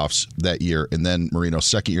playoffs that year, and then Marino's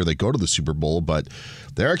second year they go to the Super Bowl, but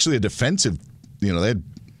they're actually a defensive, they had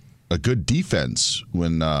a good defense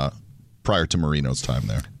when prior to Marino's time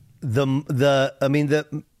there.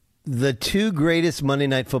 The 2 greatest Monday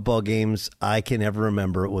Night Football games I can ever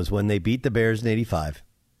remember was when they beat the Bears in '85,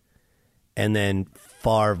 and then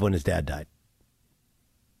Favre when his dad died.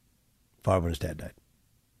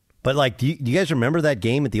 But, like, do you guys remember that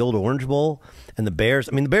game at the old Orange Bowl and the Bears?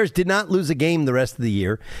 I mean, the Bears did not lose a game the rest of the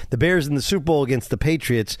year. The Bears in the Super Bowl against the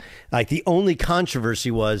Patriots, like, the only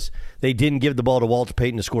controversy was they didn't give the ball to Walter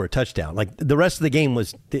Payton to score a touchdown. Like, the rest of the game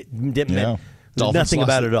didn't nothing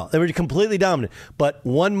about it at all. They were completely dominant. But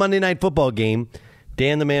one Monday Night Football game,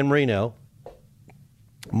 Dan the Man Marino,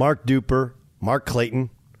 Mark Duper, Mark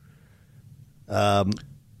Clayton,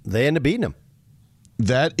 they ended up beating him.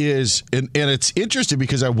 That is, and it's interesting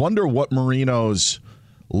because I wonder what Marino's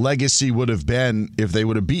legacy would have been if they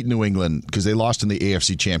would have beat New England, because they lost in the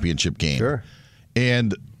AFC Championship game. Sure.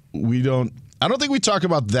 And I don't think we talk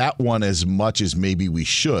about that one as much as maybe we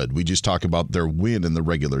should. We just talk about their win in the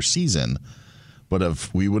regular season. But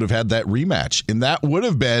if we would have had that rematch, and that would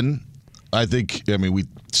have been, we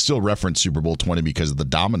still reference Super Bowl 20 because of the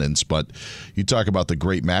dominance, but you talk about the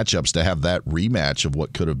great matchups to have that rematch of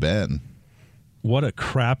what could have been. What a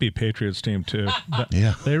crappy Patriots team, too.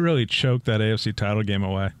 Yeah. They really choked that AFC title game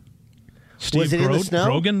away. Was it in the snow?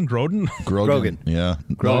 Grogan? Yeah.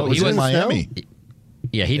 Grogan. It was in Miami.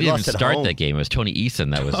 Yeah, he They didn't lost at start home. that game. It was Tony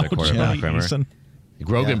Eason that was their Oh, quarterback, Johnny remember? Eason.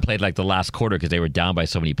 Grogan played like the last quarter because they were down by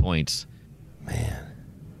so many points.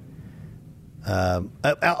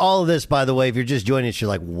 All of this, by the way, if you're just joining us, you're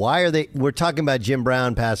like, why are they? We're talking about Jim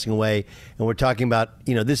Brown passing away, and we're talking about,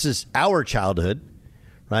 this is our childhood,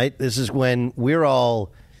 right? This is when we're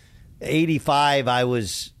all 85. I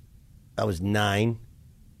was 9,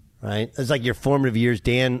 right? It's like your formative years.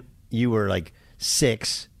 Dan, you were like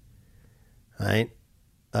 6, right?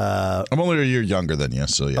 I'm only a year younger than you,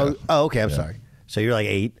 so yeah. Oh, okay. I'm sorry. So you're like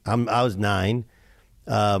 8. I was 9.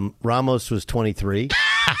 Ramos was 23.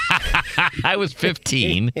 I was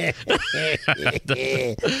 15.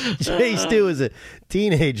 Jay Stu is a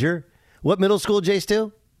teenager. What middle school, Jay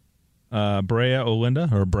Stu? Brea,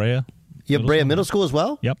 Olinda, or Brea. You have Brea Middle School as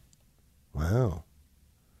well? Yep. Wow.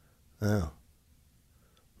 Oh.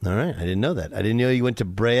 All right. I didn't know that. I didn't know you went to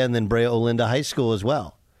Brea and then Brea Olinda High School as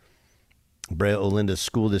well. Brea Olinda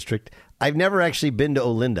School District. I've never actually been to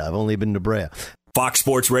Olinda. I've only been to Brea. Fox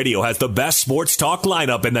Sports Radio has the best sports talk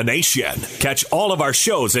lineup in the nation. Catch all of our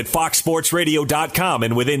shows at foxsportsradio.com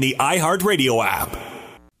and within the iHeartRadio app.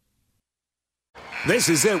 This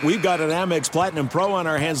is it. We've got an Amex Platinum Pro on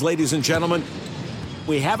our hands, ladies and gentlemen.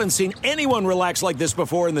 We haven't seen anyone relax like this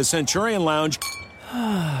before in the Centurion Lounge.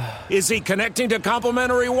 Is he connecting to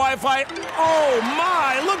complimentary Wi-Fi? Oh,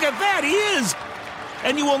 my! Look at that! He is!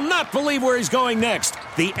 And you will not believe where he's going next.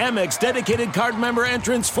 The Amex dedicated card member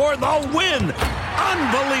entrance for the win.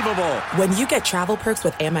 Unbelievable. When you get travel perks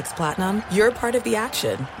with Amex Platinum, you're part of the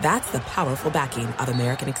action. That's the powerful backing of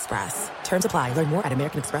American Express. Terms apply. Learn more at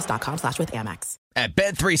americanexpress.com/withAmex. At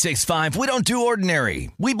Bet365, we don't do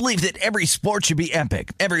ordinary. We believe that every sport should be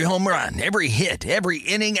epic. Every home run, every hit, every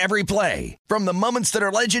inning, every play. From the moments that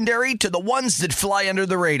are legendary to the ones that fly under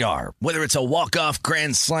the radar. Whether it's a walk-off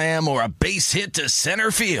grand slam or a base hit to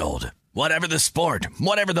center field. Whatever the sport,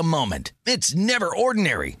 whatever the moment. It's never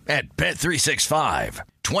ordinary at Bet365.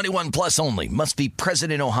 21 plus only. Must be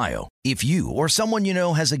present in Ohio. If you or someone you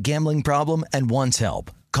know has a gambling problem and wants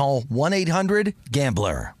help, call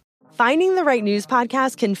 1-800-GAMBLER. Finding the right news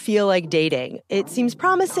podcast can feel like dating. It seems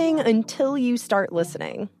promising until you start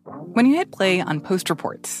listening. When you hit play on Post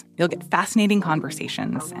Reports, you'll get fascinating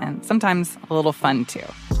conversations and sometimes a little fun, too.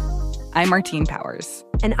 I'm Martine Powers.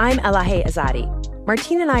 And I'm Elahe Azadi.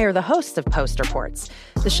 Martine and I are the hosts of Post Reports.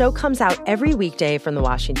 The show comes out every weekday from the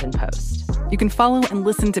Washington Post. You can follow and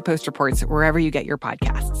listen to Post Reports wherever you get your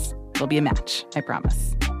podcasts. It'll be a match, I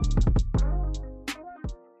promise.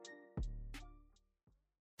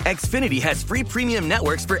 Xfinity has free premium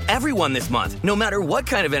networks for everyone this month, no matter what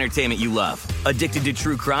kind of entertainment you love. Addicted to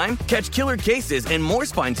true crime? Catch killer cases and more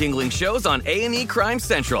spine-tingling shows on A&E Crime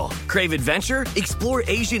Central. Crave adventure? Explore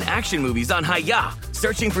Asian action movies on Hi-Ya.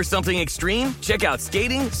 Searching for something extreme? Check out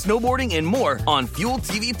skating, snowboarding, and more on Fuel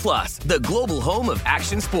TV Plus, the global home of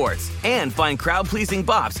action sports. And find crowd-pleasing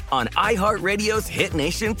bops on iHeartRadio's Hit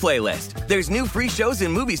Nation playlist. There's new free shows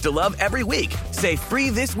and movies to love every week. Say free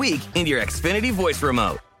this week in your Xfinity voice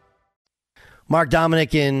remote. Mark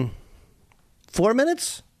Dominic in 4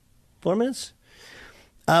 minutes? 4 minutes?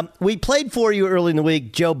 We played for you early in the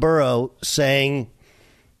week Joe Burrow saying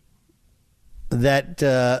that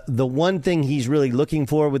the one thing he's really looking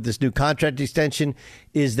for with this new contract extension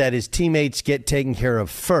is that his teammates get taken care of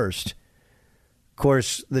first. Of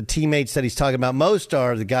course, the teammates that he's talking about most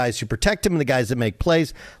are the guys who protect him and the guys that make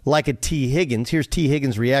plays, like a T. Higgins. Here's T.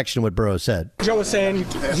 Higgins' reaction to what Burrow said. Joe was saying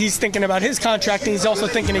he's thinking about his contract, and he's also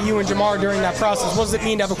thinking of you and Jamar during that process. What does it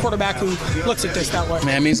mean to have a quarterback who looks at this that way?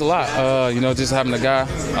 Man, it means a lot. Just having a guy,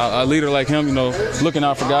 a leader like him, looking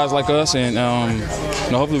out for guys like us, and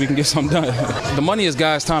hopefully we can get something done. The money is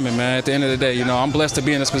God's timing, man. At the end of the day, I'm blessed to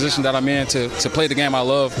be in this position that I'm in to play the game I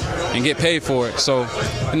love and get paid for it. So,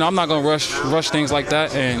 I'm not going to rush things like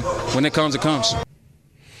that, and when it comes, it comes.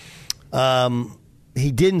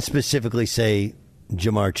 He didn't specifically say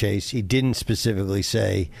Jamar Chase. He didn't specifically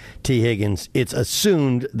say T. Higgins. It's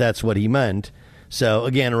assumed that's what he meant. So,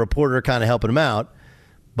 again, a reporter kind of helping him out.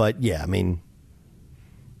 But, yeah,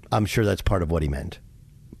 I'm sure that's part of what he meant.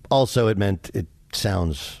 Also, it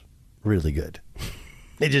sounds really good.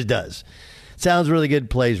 It just does. Sounds really good,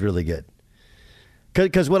 plays really good.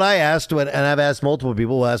 Because what I asked, and I've asked multiple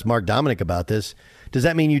people, we'll ask Mark Dominic about this, does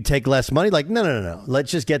that mean you take less money? Like, no.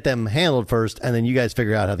 Let's just get them handled first, and then you guys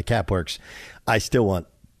figure out how the cap works. I still want,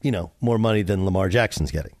 more money than Lamar Jackson's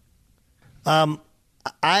getting. So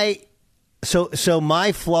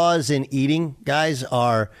my flaws in eating, guys,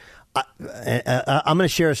 are I'm going to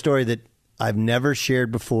share a story that I've never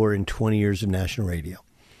shared before in 20 years of national radio.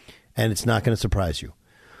 And it's not going to surprise you.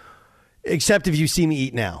 Except if you see me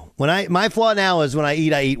eat now. My flaw now is when I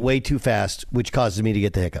eat way too fast, which causes me to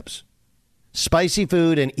get the hiccups. Spicy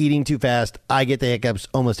food and eating too fast, I get the hiccups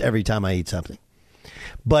almost every time I eat something.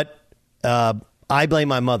 But I blame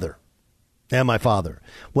my mother and my father.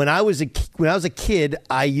 When I was a kid,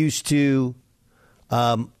 I used to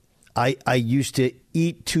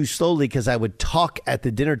eat too slowly because I would talk at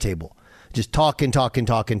the dinner table, just talk and talk and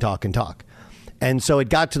talk and talk and talk. And so it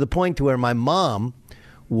got to the point to where my mom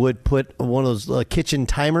would put one of those kitchen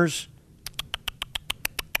timers.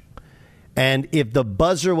 And if the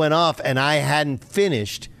buzzer went off and I hadn't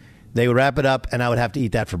finished, they would wrap it up and I would have to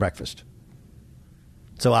eat that for breakfast.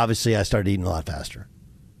 So obviously I started eating a lot faster.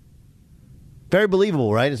 Very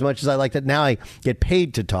believable, right? As much as I like that. Now I get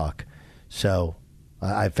paid to talk. So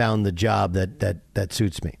I found the job that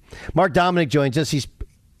suits me. Mark Dominic joins us.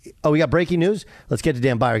 We got breaking news? Let's get to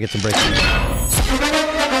Dan Byer, get some breaking news.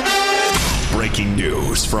 Breaking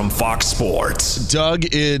news from Fox Sports. Doug,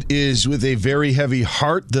 it is with a very heavy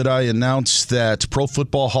heart that I announce that Pro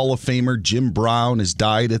Football Hall of Famer Jim Brown has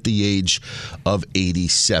died at the age of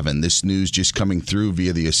 87. This news just coming through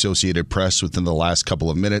via the Associated Press within the last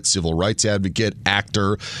couple of minutes. Civil rights advocate,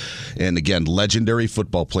 actor, and again, legendary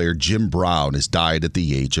football player Jim Brown has died at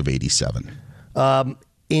the age of 87.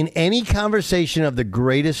 In any conversation of the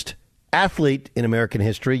greatest athlete in American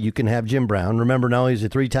history, you can have Jim Brown. Remember, now he's a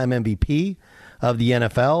 3-time MVP of the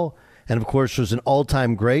NFL, and of course was an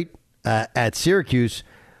all-time great at Syracuse.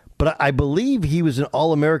 But I believe he was an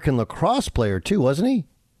All-American lacrosse player too, wasn't he?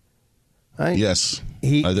 Right? Yes.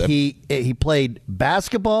 He played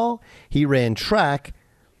basketball, he ran track,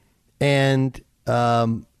 and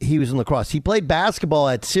he was in lacrosse. He played basketball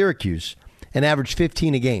at Syracuse and averaged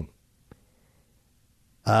 15 a game.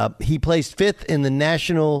 He placed 5th in the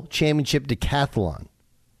national championship decathlon,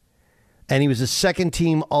 and he was a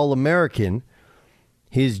second-team All-American.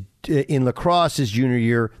 In lacrosse his junior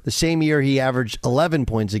year, the same year he averaged 11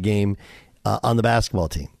 points a game on the basketball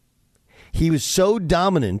team. He was so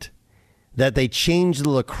dominant that they changed the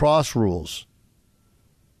lacrosse rules.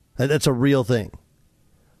 That's a real thing.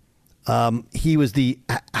 How is he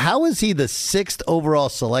the 6th overall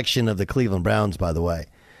selection of the Cleveland Browns, by the way?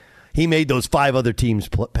 He made those 5 other teams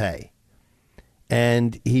pay.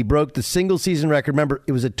 And he broke the single season record. Remember,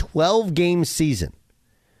 it was a 12-game season.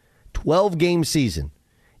 12-game season.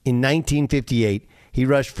 In 1958, he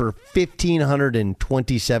rushed for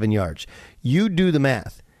 1,527 yards. You do the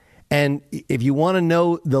math. And if you want to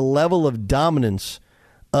know the level of dominance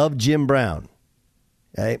of Jim Brown,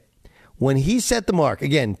 okay, when he set the mark,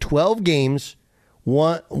 again, 12 games,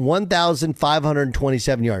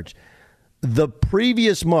 1,527 yards. The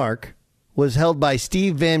previous mark was held by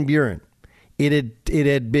Steve Van Buren. It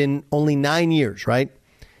had been only 9 years, right?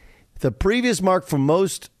 The previous mark for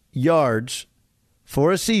most yards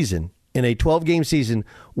for a season in a 12-game season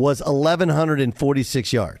was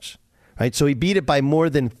 1,146 yards, right? So he beat it by more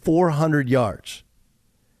than 400 yards.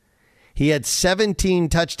 He had 17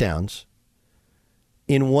 touchdowns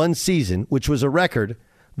in one season, which was a record.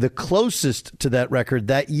 The closest to that record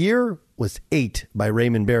that year was 8 by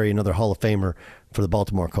Raymond Berry, another Hall of Famer for the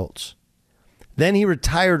Baltimore Colts. Then he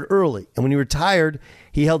retired early, and when he retired,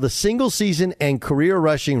 he held the single season and career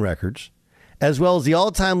rushing records, as well as the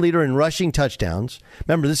all-time leader in rushing touchdowns.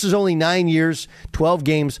 Remember, this is only 9 years, 12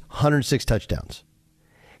 games, 106 touchdowns.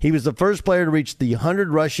 He was the first player to reach the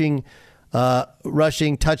 100 rushing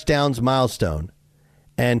touchdowns milestone,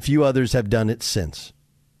 and few others have done it since.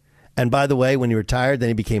 And by the way, when he retired, then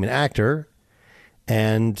he became an actor,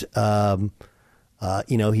 and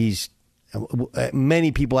he's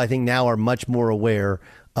many people I think now are much more aware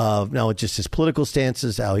of not just his political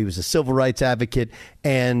stances, how he was a civil rights advocate,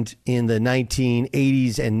 and in the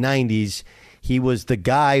 1980s and 90s, he was the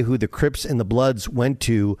guy who the Crips and the Bloods went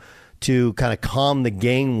to kind of calm the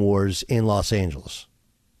gang wars in Los Angeles.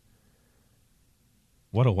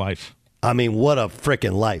 What a life. I mean, what a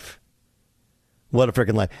freaking life. What a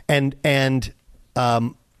freaking life. And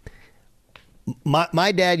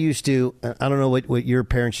my dad used to, I don't know what your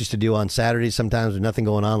parents used to do on Saturdays sometimes with nothing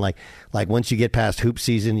going on, like once you get past hoop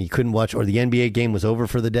season, you couldn't watch, or the NBA game was over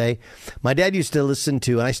for the day. My dad used to listen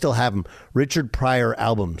to, and I still have them, Richard Pryor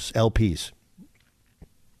albums, LPs.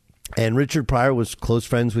 And Richard Pryor was close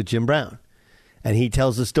friends with Jim Brown. And he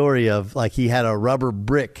tells the story of, like, he had a rubber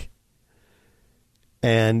brick,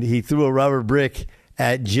 and he threw a rubber brick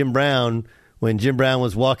at Jim Brown when Jim Brown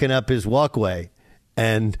was walking up his walkway.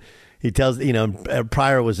 And he tells,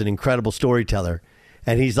 Pryor was an incredible storyteller.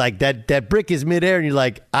 And he's like, that brick is midair. And you're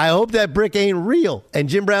like, I hope that brick ain't real. And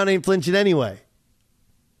Jim Brown ain't flinching anyway.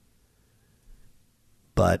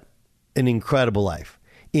 but an incredible life.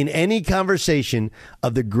 In any conversation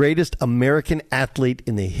of the greatest American athlete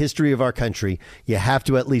in the history of our country, you have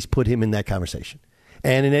to at least put him in that conversation.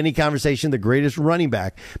 And in any conversation, the greatest running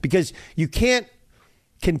back, because you can't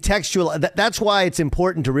contextualize. That's why it's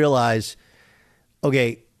important to realize,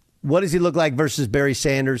 okay, what does he look like versus Barry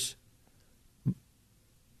Sanders?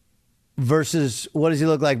 Versus what does he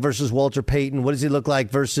look like versus Walter Payton? What does he look like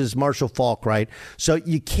versus Marshall Faulk, right? So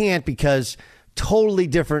you can't, because totally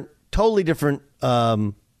different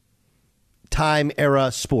time,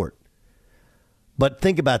 era, sport. But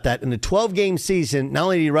think about that. In a 12-game season, not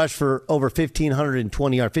only did he rush for over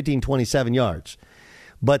 1,520 yards, 1,527 yards,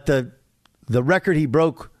 but the record he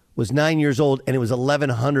broke was 9 years old, and it was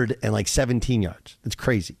 1,117 yards. That's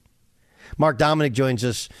crazy. Mark Dominic joins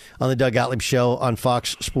us on the Doug Gottlieb Show on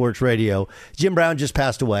Fox Sports Radio. Jim Brown just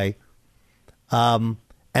passed away. And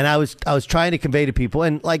I was trying to convey to people,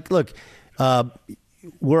 and like, look,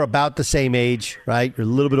 we're about the same age, right? You're a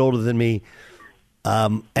little bit older than me.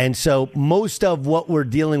 And so most of what we're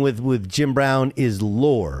dealing with Jim Brown is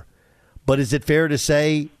lore. But is it fair to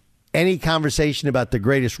say any conversation about the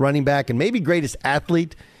greatest running back and maybe greatest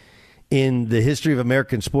athlete in the history of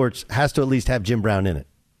American sports has to at least have Jim Brown in it?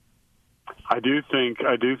 I do think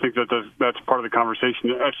that that's part of the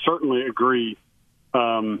conversation. I certainly agree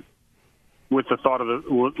with the thought of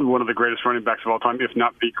one of the greatest running backs of all time, if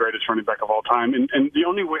not the greatest running back of all time. And the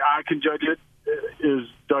only way I can judge it is,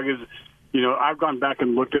 Doug, you know, I've gone back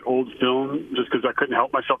and looked at old film just because I couldn't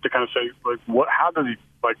help myself to kind of say, like,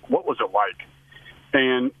 what was it like?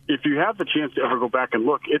 And if you have the chance to ever go back and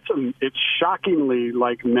look, it's shockingly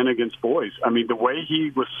like men against boys. I mean, the way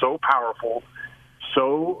he was so powerful,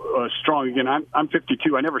 so strong. Again, I'm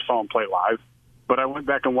 52. I never saw him play live, but I went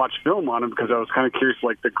back and watched film on him because I was kind of curious.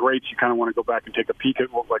 Like the greats, you kind of want to go back and take a peek at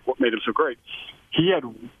what made him so great. He had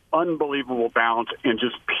unbelievable balance and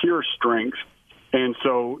just pure strength. And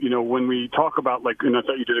so, you know, when we talk about, like, and I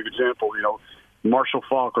thought you did an example, you know, Marshall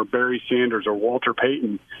Faulk or Barry Sanders or Walter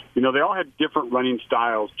Payton, you know, they all had different running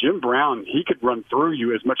styles. Jim Brown, he could run through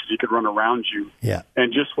you as much as he could run around you. Yeah.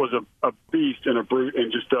 And just was a beast and a brute,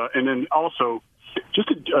 and just and then also just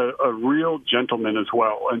a real gentleman as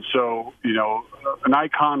well. And so, you know, an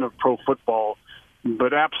icon of pro football,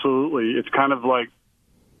 but absolutely, it's kind of like,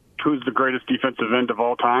 who's the greatest defensive end of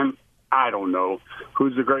all time? I don't know.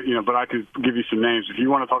 Who's the great, you know, but I could give you some names. If you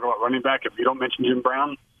want to talk about running back, if you don't mention Jim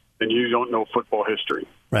Brown, then you don't know football history.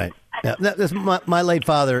 Right. Yeah, that's my late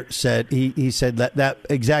father said. He said that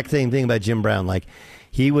exact same thing about Jim Brown. Like,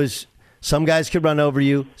 he was, some guys could run over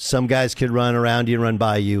you, some guys could run around you and run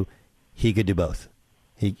by you. He could do both.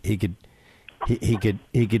 He could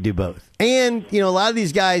do both. And, you know, a lot of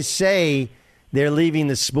these guys say they're leaving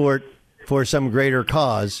the sport for some greater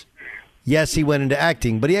cause. Yes, he went into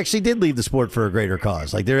acting, but he actually did leave the sport for a greater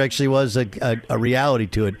cause. Like, there actually was a reality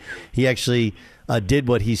to it. He actually did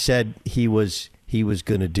what he said he was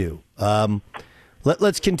going to do.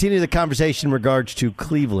 Let's continue the conversation in regards to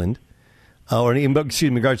Cleveland, in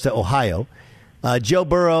regards to Ohio. Joe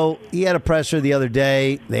Burrow, he had a presser the other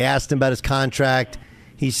day. They asked him about his contract.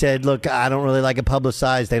 He said, look, I don't really like it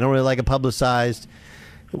publicized. They don't really like it publicized.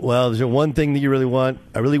 Well, is there one thing that you really want?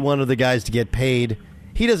 I really want other guys to get paid.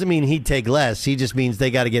 He doesn't mean he'd take less. He just means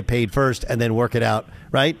they got to get paid first and then work it out,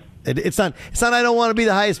 right? It's not I don't want to be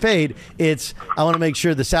the highest paid. It's I want to make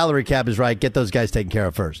sure the salary cap is right. Get those guys taken care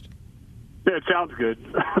of first. Yeah, it sounds good.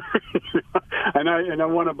 and I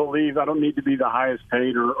want to believe I don't need to be the highest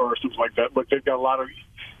paid or something like that. But they've got a lot of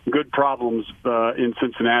good problems in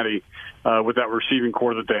Cincinnati with that receiving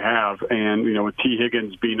core that they have. And, you know, with T.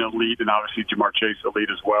 Higgins being elite and obviously Jamar Chase elite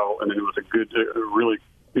as well. And then it was a good, really,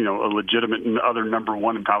 you know, a legitimate other number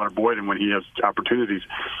one in Tyler Boyd and when he has opportunities.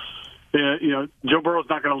 You know, Joe Burrow's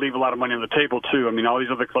not going to leave a lot of money on the table, too. I mean, all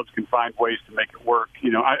these other clubs can find ways to make it work,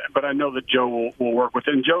 you know, but I know that Joe will work with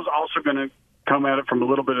it. And Joe's also going to come at it from a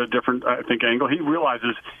little bit of a different, I think, angle. He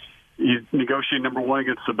realizes he's negotiating number one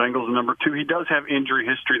against the Bengals, and number two, he does have injury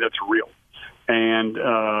history that's real. And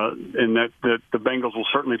that the Bengals will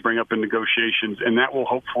certainly bring up in negotiations, and that will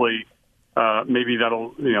hopefully maybe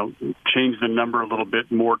that'll, you know, change the number a little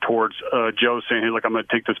bit more towards Joe saying, hey, look, I'm going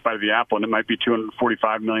to take this by the apple, and it might be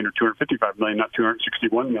 $245 million or $255 million, not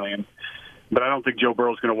 $261 million. But I don't think Joe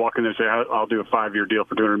Burrow's going to walk in there and say, I'll do a 5-year deal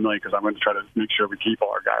for $200 million because I'm going to try to make sure we keep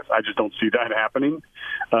all our guys. I just don't see that happening.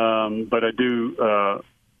 But I do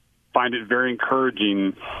find it very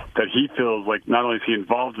encouraging that he feels like not only is he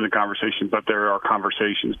involved in the conversation, but there are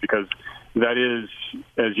conversations, because that is,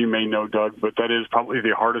 as you may know, Doug, but that is probably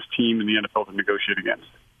the hardest team in the NFL to negotiate against.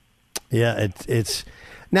 Yeah, it's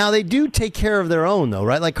now they do take care of their own, though,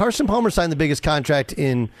 right? Like Carson Palmer signed the biggest contract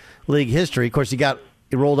in league history. Of course, he got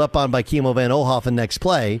rolled up on by Kimo Van Olhoffen next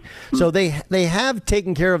play. So they have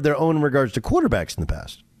taken care of their own in regards to quarterbacks in the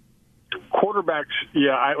past. Quarterbacks,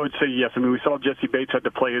 yeah, I would say yes. I mean, we saw Jesse Bates had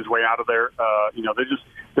to play his way out of there.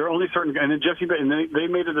 There are only certain, and then Jesse Bates, and they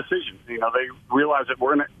made a decision. They realized that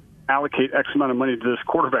we're going to allocate X amount of money to this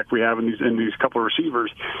quarterback we have in these couple of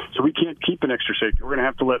receivers, so we can't keep an extra safety. We're going to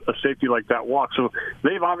have to let a safety like that walk. So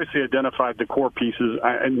they've obviously identified the core pieces,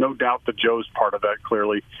 and no doubt that Joe's part of that,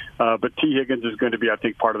 clearly. But T. Higgins is going to be, I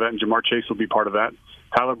think, part of that, and Jamar Chase will be part of that.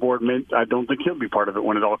 Tyler Boardman, I don't think he'll be part of it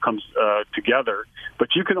when it all comes together. But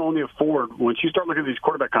you can only afford, once you start looking at these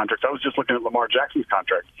quarterback contracts, I was just looking at Lamar Jackson's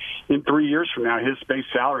contract. In 3 years from now, his base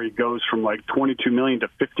salary goes from like $22 million to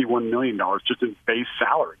 $51 million just in base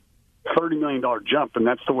salary. $30 million jump, and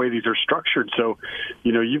that's the way these are structured. So,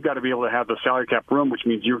 you've got to be able to have the salary cap room, which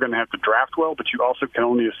means you're going to have to draft well, but you also can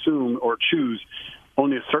only assume or choose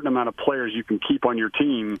only a certain amount of players you can keep on your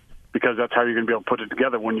team, because that's how you're going to be able to put it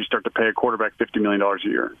together when you start to pay a quarterback $50 million a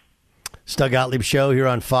year. It's Doug Gottlieb Show here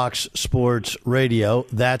on Fox Sports Radio.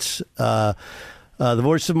 That's the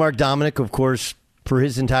voice of Mark Dominic, of course, for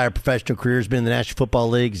his entire professional career, has been in the National Football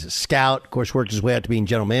League. He's a scout, of course, worked his way out to being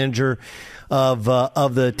general manager of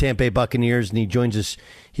the Tampa Bay Buccaneers, and he joins us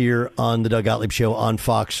here on the Doug Gottlieb Show on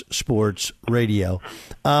Fox Sports Radio.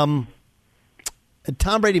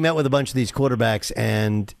 Tom Brady met with a bunch of these quarterbacks,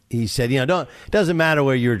 and he said, it doesn't matter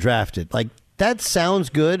where you're drafted. Like, that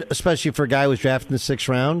sounds good, especially for a guy who was drafted in the 6th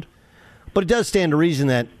round. But it does stand to reason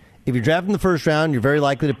that if you're drafted in the 1st round, you're very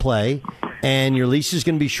likely to play, and your leash is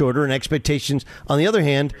going to be shorter, and expectations, on the other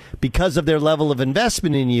hand, because of their level of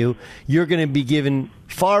investment in you, you're going to be given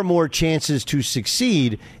far more chances to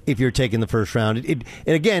succeed if you're taking the 1st round.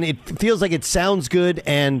 It feels like it sounds good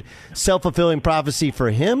and self-fulfilling prophecy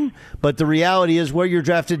for him, but the reality is where you're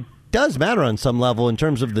drafted does matter on some level in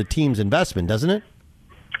terms of the team's investment, doesn't it?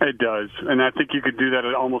 It does, and I think you could do that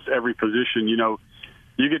at almost every position.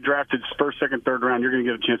 You get drafted 1st, 2nd, 3rd round, you're going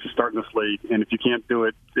to get a chance to start in this league. And if you can't do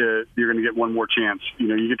it, you're going to get one more chance.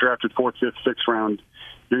 You get drafted 4th, 5th, 6th round,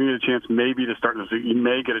 you're going to get a chance maybe to start in this league. You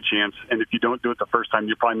may get a chance, and if you don't do it the first time,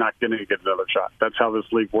 you're probably not going to get another shot. That's how this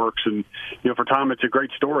league works. And, for Tom, it's a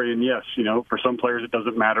great story. And, yes, for some players, it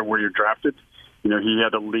doesn't matter where you're drafted. He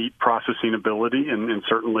had elite processing ability and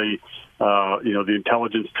certainly, the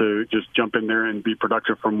intelligence to just jump in there and be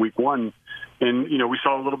productive from week one. And, we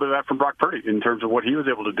saw a little bit of that from Brock Purdy in terms of what he was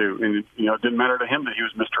able to do. And, it didn't matter to him that he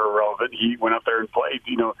was Mr. Irrelevant. He went out there and played.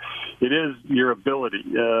 It is your ability,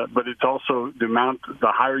 but it's also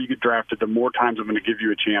the higher you get drafted, the more times I'm going to give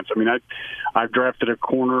you a chance. I mean, I've drafted a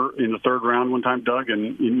corner in the 3rd round one time, Doug,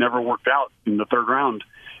 and it never worked out in the 3rd round.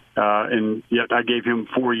 And yet I gave him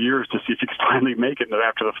 4 years to see if he could finally make it. And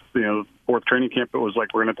after the 4th training camp, it was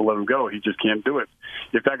like, we're going to have to let him go. He just can't do it.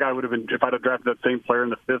 If that guy if I'd have drafted that same player in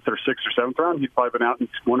the 5th or 6th or 7th round, he'd probably been out in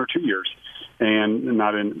 1 or 2 years and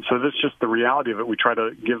not in. So that's just the reality of it. We try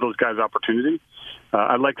to give those guys opportunity.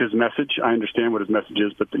 I liked his message. I understand what his message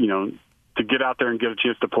is, but to get out there and get a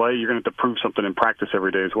chance to play, you're going to have to prove something in practice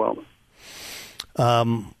every day as well.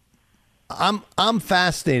 I'm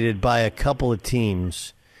fascinated by a couple of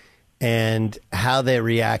teams and how they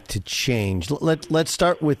react to change. Let's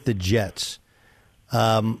start with the Jets.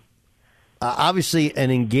 Obviously, an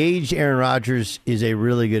engaged Aaron Rodgers is a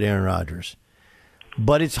really good Aaron Rodgers.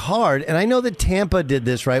 But it's hard, and I know that Tampa did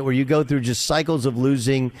this, right, where you go through just cycles of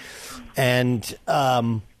losing, and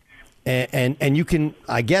you can,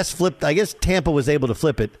 I guess, flip. I guess Tampa was able to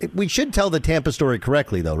flip it. We should tell the Tampa story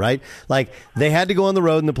correctly, though, right? Like, they had to go on the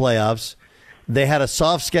road in the playoffs. They had a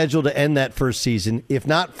soft schedule to end that first season. If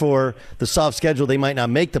not for the soft schedule, they might not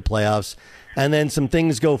make the playoffs. And then some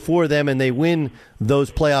things go for them, and they win those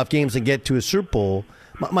playoff games and get to a Super Bowl.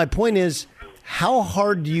 My point is, how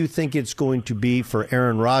hard do you think it's going to be for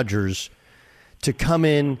Aaron Rodgers to come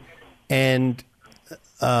in and,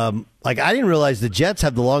 I didn't realize the Jets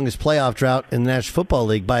have the longest playoff drought in the National Football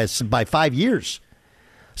League by 5 years.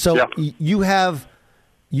 So yeah. You have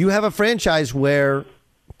a franchise where,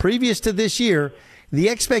 previous to this year, the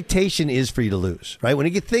expectation is for you to lose, right? When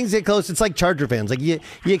you get things get close, it's like Charger fans. Like you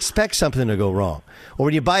expect something to go wrong. Or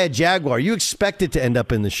when you buy a Jaguar, you expect it to end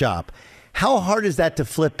up in the shop. How hard is that to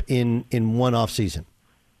flip in one off season?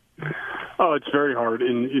 Oh, it's very hard.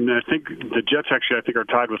 And I think the Jets actually, are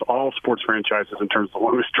tied with all sports franchises in terms of the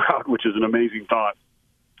longest drought, which is an amazing thought.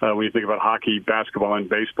 When you think about hockey, basketball, and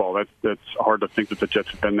baseball, that's hard to think that the Jets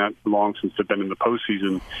have been that long since they've been in the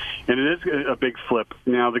postseason. And it is a big flip.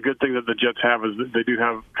 Now, the good thing that the Jets have is that they do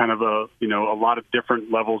have kind of a lot of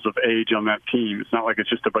different levels of age on that team. It's not like it's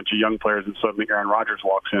just a bunch of young players and suddenly Aaron Rodgers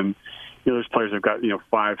walks in. there's players that've got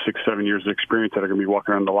 5, 6, 7 years of experience that are going to be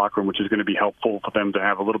walking around the locker room, which is going to be helpful for them to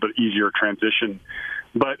have a little bit easier transition.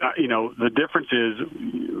 But the difference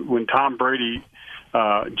is when Tom Brady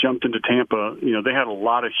jumped into Tampa, they had a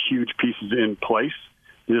lot of huge pieces in place.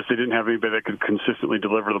 They didn't have anybody that could consistently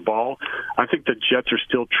deliver the ball. I think the Jets are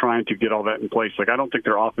still trying to get all that in place. Like, I don't think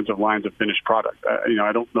their offensive line's a finished product.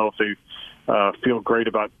 I don't know if they feel great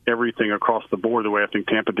about everything across the board the way I think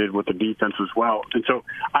Tampa did with the defense as well. And so,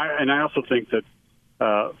 I also think that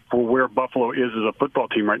for where Buffalo is as a football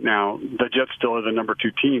team right now, the Jets still are the number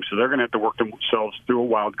 2 team, so they're going to have to work themselves through a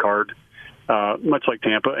wild card, much like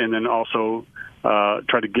Tampa, and then also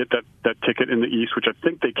try to get that ticket in the East, which I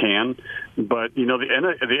think they can. But, the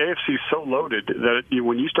AFC is so loaded that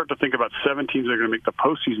when you start to think about 7 teams that are going to make the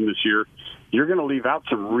postseason this year, you're going to leave out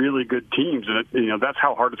some really good teams. And, that's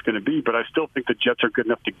how hard it's going to be. But I still think the Jets are good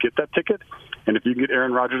enough to get that ticket. And if you get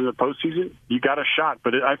Aaron Rodgers in the postseason, you got a shot.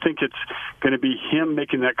 But I think it's going to be him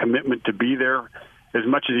making that commitment to be there as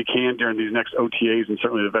much as he can during these next OTAs and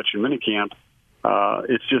certainly the veteran minicamp.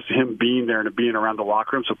 It's just him being there and being around the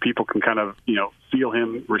locker room so people can kind of, feel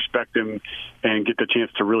him, respect him, and get the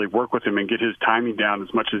chance to really work with him and get his timing down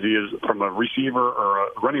as much as he is from a receiver or a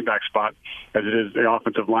running back spot as it is the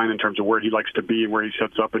offensive line in terms of where he likes to be and where he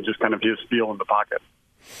sets up and just kind of his feel in the pocket.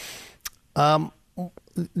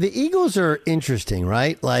 The Eagles are interesting,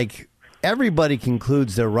 right? Like, everybody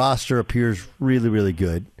concludes their roster appears really, really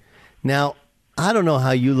good. Now, I don't know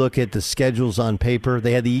how you look at the schedules on paper.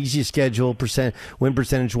 They had the easiest schedule win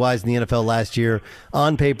percentage-wise in the NFL last year.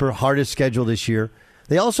 On paper, hardest schedule this year.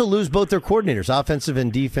 They also lose both their coordinators, offensive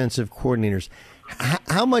and defensive coordinators.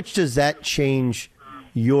 How much does that change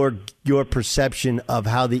your perception of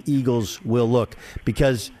how the Eagles will look?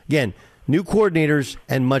 Because, again, new coordinators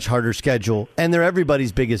and much harder schedule, and they're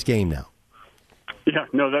everybody's biggest game now. Yeah,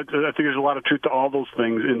 no, I think there's a lot of truth to all those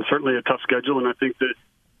things, and certainly a tough schedule, and I think that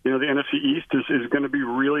the NFC East is going to be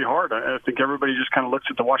really hard. I think everybody just kind of looks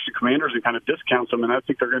at the Washington Commanders and kind of discounts them, and I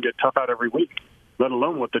think they're going to get tough out every week, let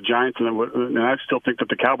alone with the Giants. And I still think that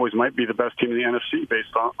the Cowboys might be the best team in the NFC based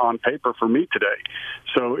on paper for me today.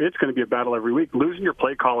 So it's going to be a battle every week. Losing your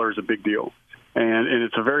play caller is a big deal, and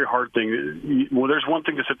it's a very hard thing. Well, there's one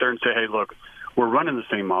thing to sit there and say, hey, look, we're running the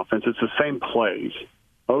same offense. It's the same plays.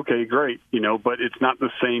 Okay, great, but it's not the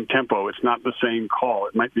same tempo. It's not the same call.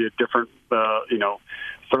 It might be a different,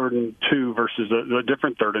 3rd and 2 versus a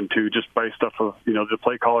different 3rd and 2 just based off of, the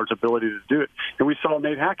play caller's ability to do it. And we saw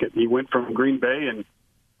Nate Hackett. He went from Green Bay and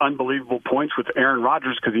unbelievable points with Aaron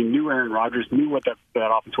Rodgers because he knew Aaron Rodgers, knew what that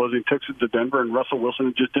offense was. He took it to Denver, and Russell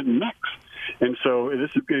Wilson just didn't mix. And so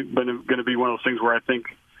this is going to be one of those things where I think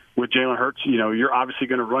with Jalen Hurts, you're obviously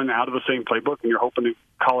going to run out of the same playbook, and you're hoping to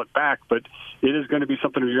call it back. But it is going to be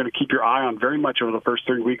something you're going to keep your eye on very much over the first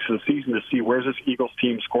 3 weeks of the season to see where's this Eagles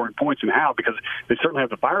team scoring points and how, because they certainly have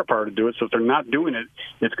the firepower to do it. So if they're not doing it,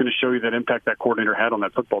 it's going to show you that impact that coordinator had on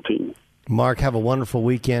that football team. Mark, have a wonderful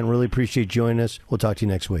weekend. Really appreciate you joining us. We'll talk to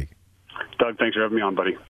you next week. Doug, thanks for having me on,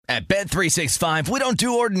 buddy. At Bet365, we don't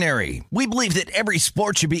do ordinary. We believe that every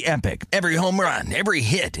sport should be epic. Every home run, every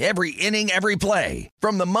hit, every inning, every play.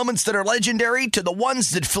 From the moments that are legendary to the ones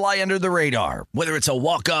that fly under the radar. Whether it's a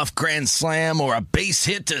walk-off grand slam or a base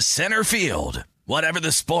hit to center field. Whatever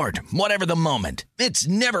the sport, whatever the moment. It's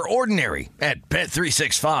never ordinary at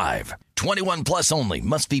Bet365. 21 plus only.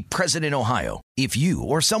 Must be present in Ohio. If you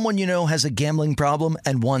or someone you know has a gambling problem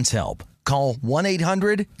and wants help, call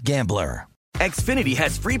 1-800-GAMBLER. Xfinity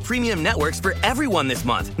has free premium networks for everyone this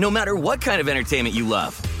month, no matter what kind of entertainment you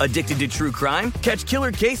love. Addicted to true crime? Catch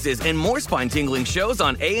killer cases and more spine-tingling shows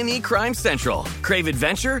on A&E Crime Central. Crave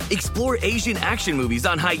adventure? Explore Asian action movies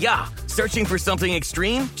on Hi-Ya. Searching for something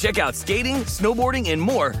extreme? Check out skating, snowboarding, and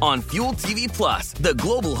more on Fuel TV Plus, the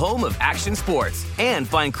global home of action sports. And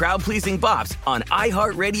find crowd-pleasing bops on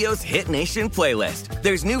iHeartRadio's Hit Nation playlist.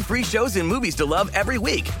 There's new free shows and movies to love every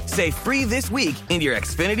week. Say free this week in your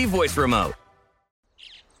Xfinity voice remote.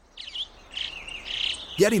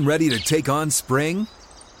 Getting ready to take on spring?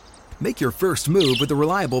 Make your first move with the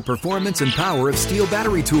reliable performance and power of Steel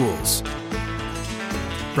battery tools.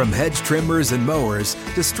 From hedge trimmers and mowers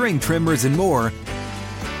to string trimmers and more,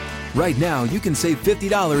 right now you can save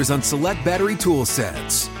 $50 on select battery tool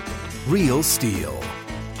sets. Real Steel.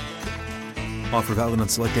 Offer valid on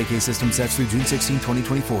select AK system sets through June 16,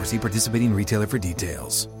 2024. See participating retailer for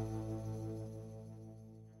details.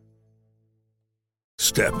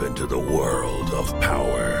 Step into the world of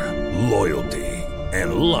power, loyalty,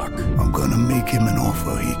 and luck. I'm gonna make him an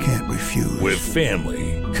offer he can't refuse. With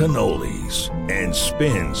family, cannolis, and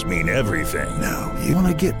spins mean everything. Now, you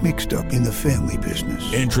wanna get mixed up in the family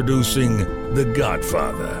business. Introducing The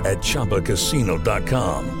Godfather at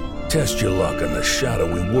ChumbaCasino.com. Test your luck in the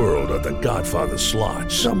shadowy world of The Godfather slot.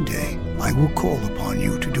 Someday, I will call upon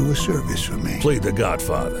you to do a service for me. Play The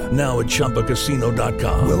Godfather, now at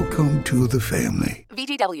ChumbaCasino.com. Welcome to the family.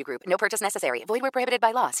 VGW Group. No purchase necessary. Void where prohibited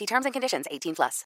by law. See terms and conditions. 18+.